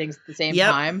reading 3 things at the same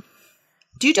time.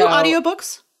 Do you do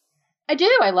audiobooks? I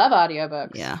do. I love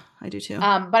audiobooks. Yeah, I do too.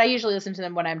 But I usually listen to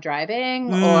them when I'm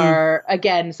driving or,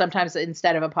 again, sometimes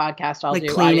instead of a podcast, I'll do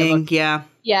cleaning. audiobooks. Yeah.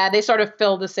 Yeah, they sort of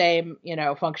fill the same,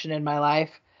 function in my life.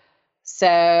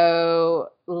 So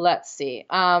let's see.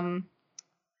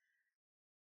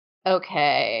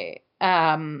 Okay.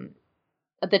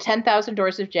 The 10,000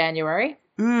 Doors of January.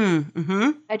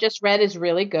 I just read is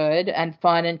really good and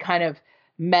fun and kind of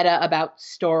meta about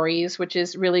stories, which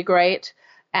is really great.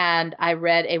 And I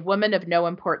read A Woman of No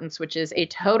Importance, which is a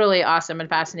totally awesome and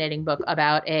fascinating book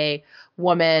about a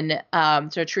woman,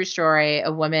 it's a true story,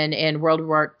 a woman in World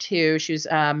War II. She was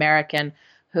American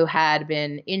who had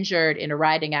been injured in a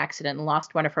riding accident and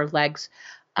lost one of her legs.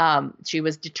 She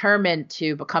was determined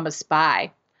to become a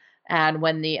spy. And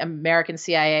when the American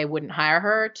CIA wouldn't hire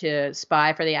her to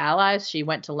spy for the Allies, she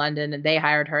went to London and they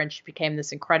hired her, and she became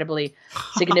this incredibly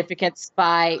significant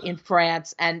spy in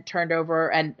France and turned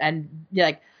over and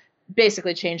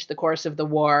basically changed the course of the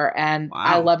war. And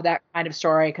I love that kind of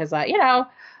story because I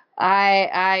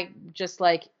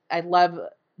love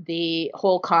the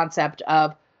whole concept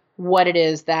of what it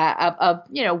is that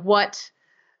what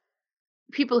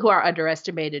people who are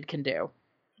underestimated can do.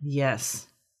 Yes.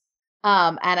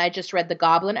 And I just read The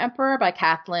Goblin Emperor by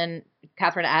Catherine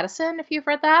Addison. If you've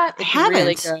read that, it's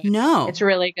really good. No, it's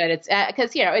really good. It's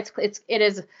because it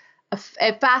is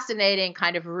a fascinating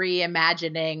kind of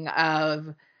reimagining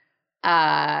of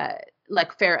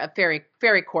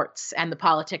fairy courts and the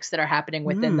politics that are happening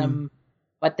within them.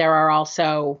 But there are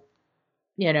also,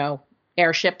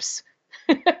 airships.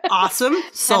 Awesome,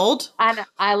 sold. And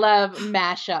I love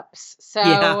mashups.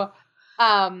 So,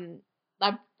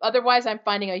 Otherwise, I'm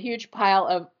finding a huge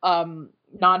pile of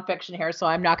nonfiction here, so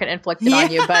I'm not going to inflict it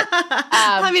on you. But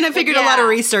I figured a lot of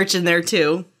research in there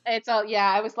too. It's all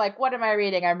I was like, what am I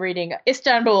reading? I'm reading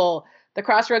Istanbul, The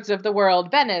Crossroads of the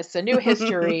World, Venice, A New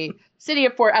History, City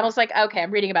of Fort. I was like, okay, I'm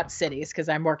reading about cities because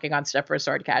I'm working on stuff for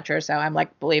Swordcatcher. So I'm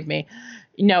like, believe me,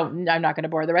 no, I'm not going to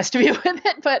bore the rest of you with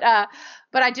it.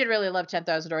 But I did really love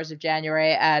 10,000 Doors of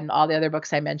January, and all the other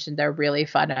books I mentioned. They're really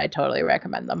fun, and I totally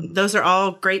recommend them. Those are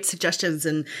all great suggestions,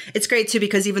 and it's great too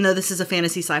because even though this is a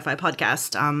fantasy sci-fi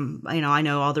podcast, I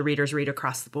know all the readers read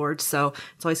across the board, so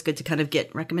it's always good to kind of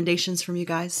get recommendations from you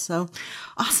guys. So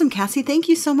awesome, Cassie! Thank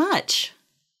you so much.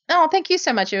 Oh, thank you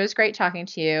so much. It was great talking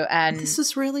to you, and this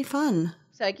was really fun.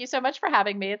 Thank you so much for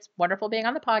having me. It's wonderful being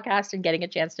on the podcast and getting a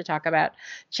chance to talk about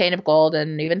Chain of Gold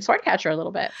and even Swordcatcher a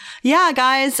little bit. Yeah,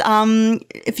 guys,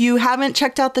 if you haven't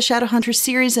checked out the Shadowhunters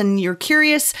series and you're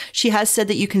curious, she has said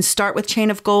that you can start with Chain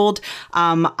of Gold.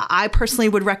 I personally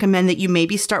would recommend that you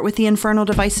maybe start with the Infernal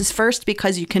Devices first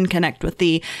because you can connect with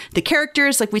the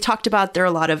characters. Like we talked about, there are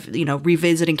a lot of,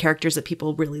 revisiting characters that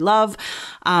people really love.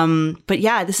 But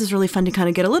yeah, this is really fun to kind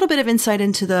of get a little bit of insight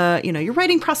into the, your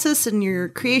writing process and your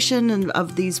creation and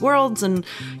of these worlds. And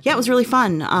yeah, it was really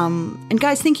fun. And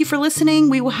guys, thank you for listening.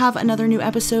 We will have another new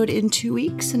episode in 2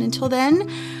 weeks. And until then,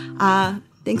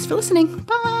 thanks for listening.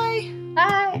 Bye.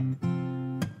 Bye.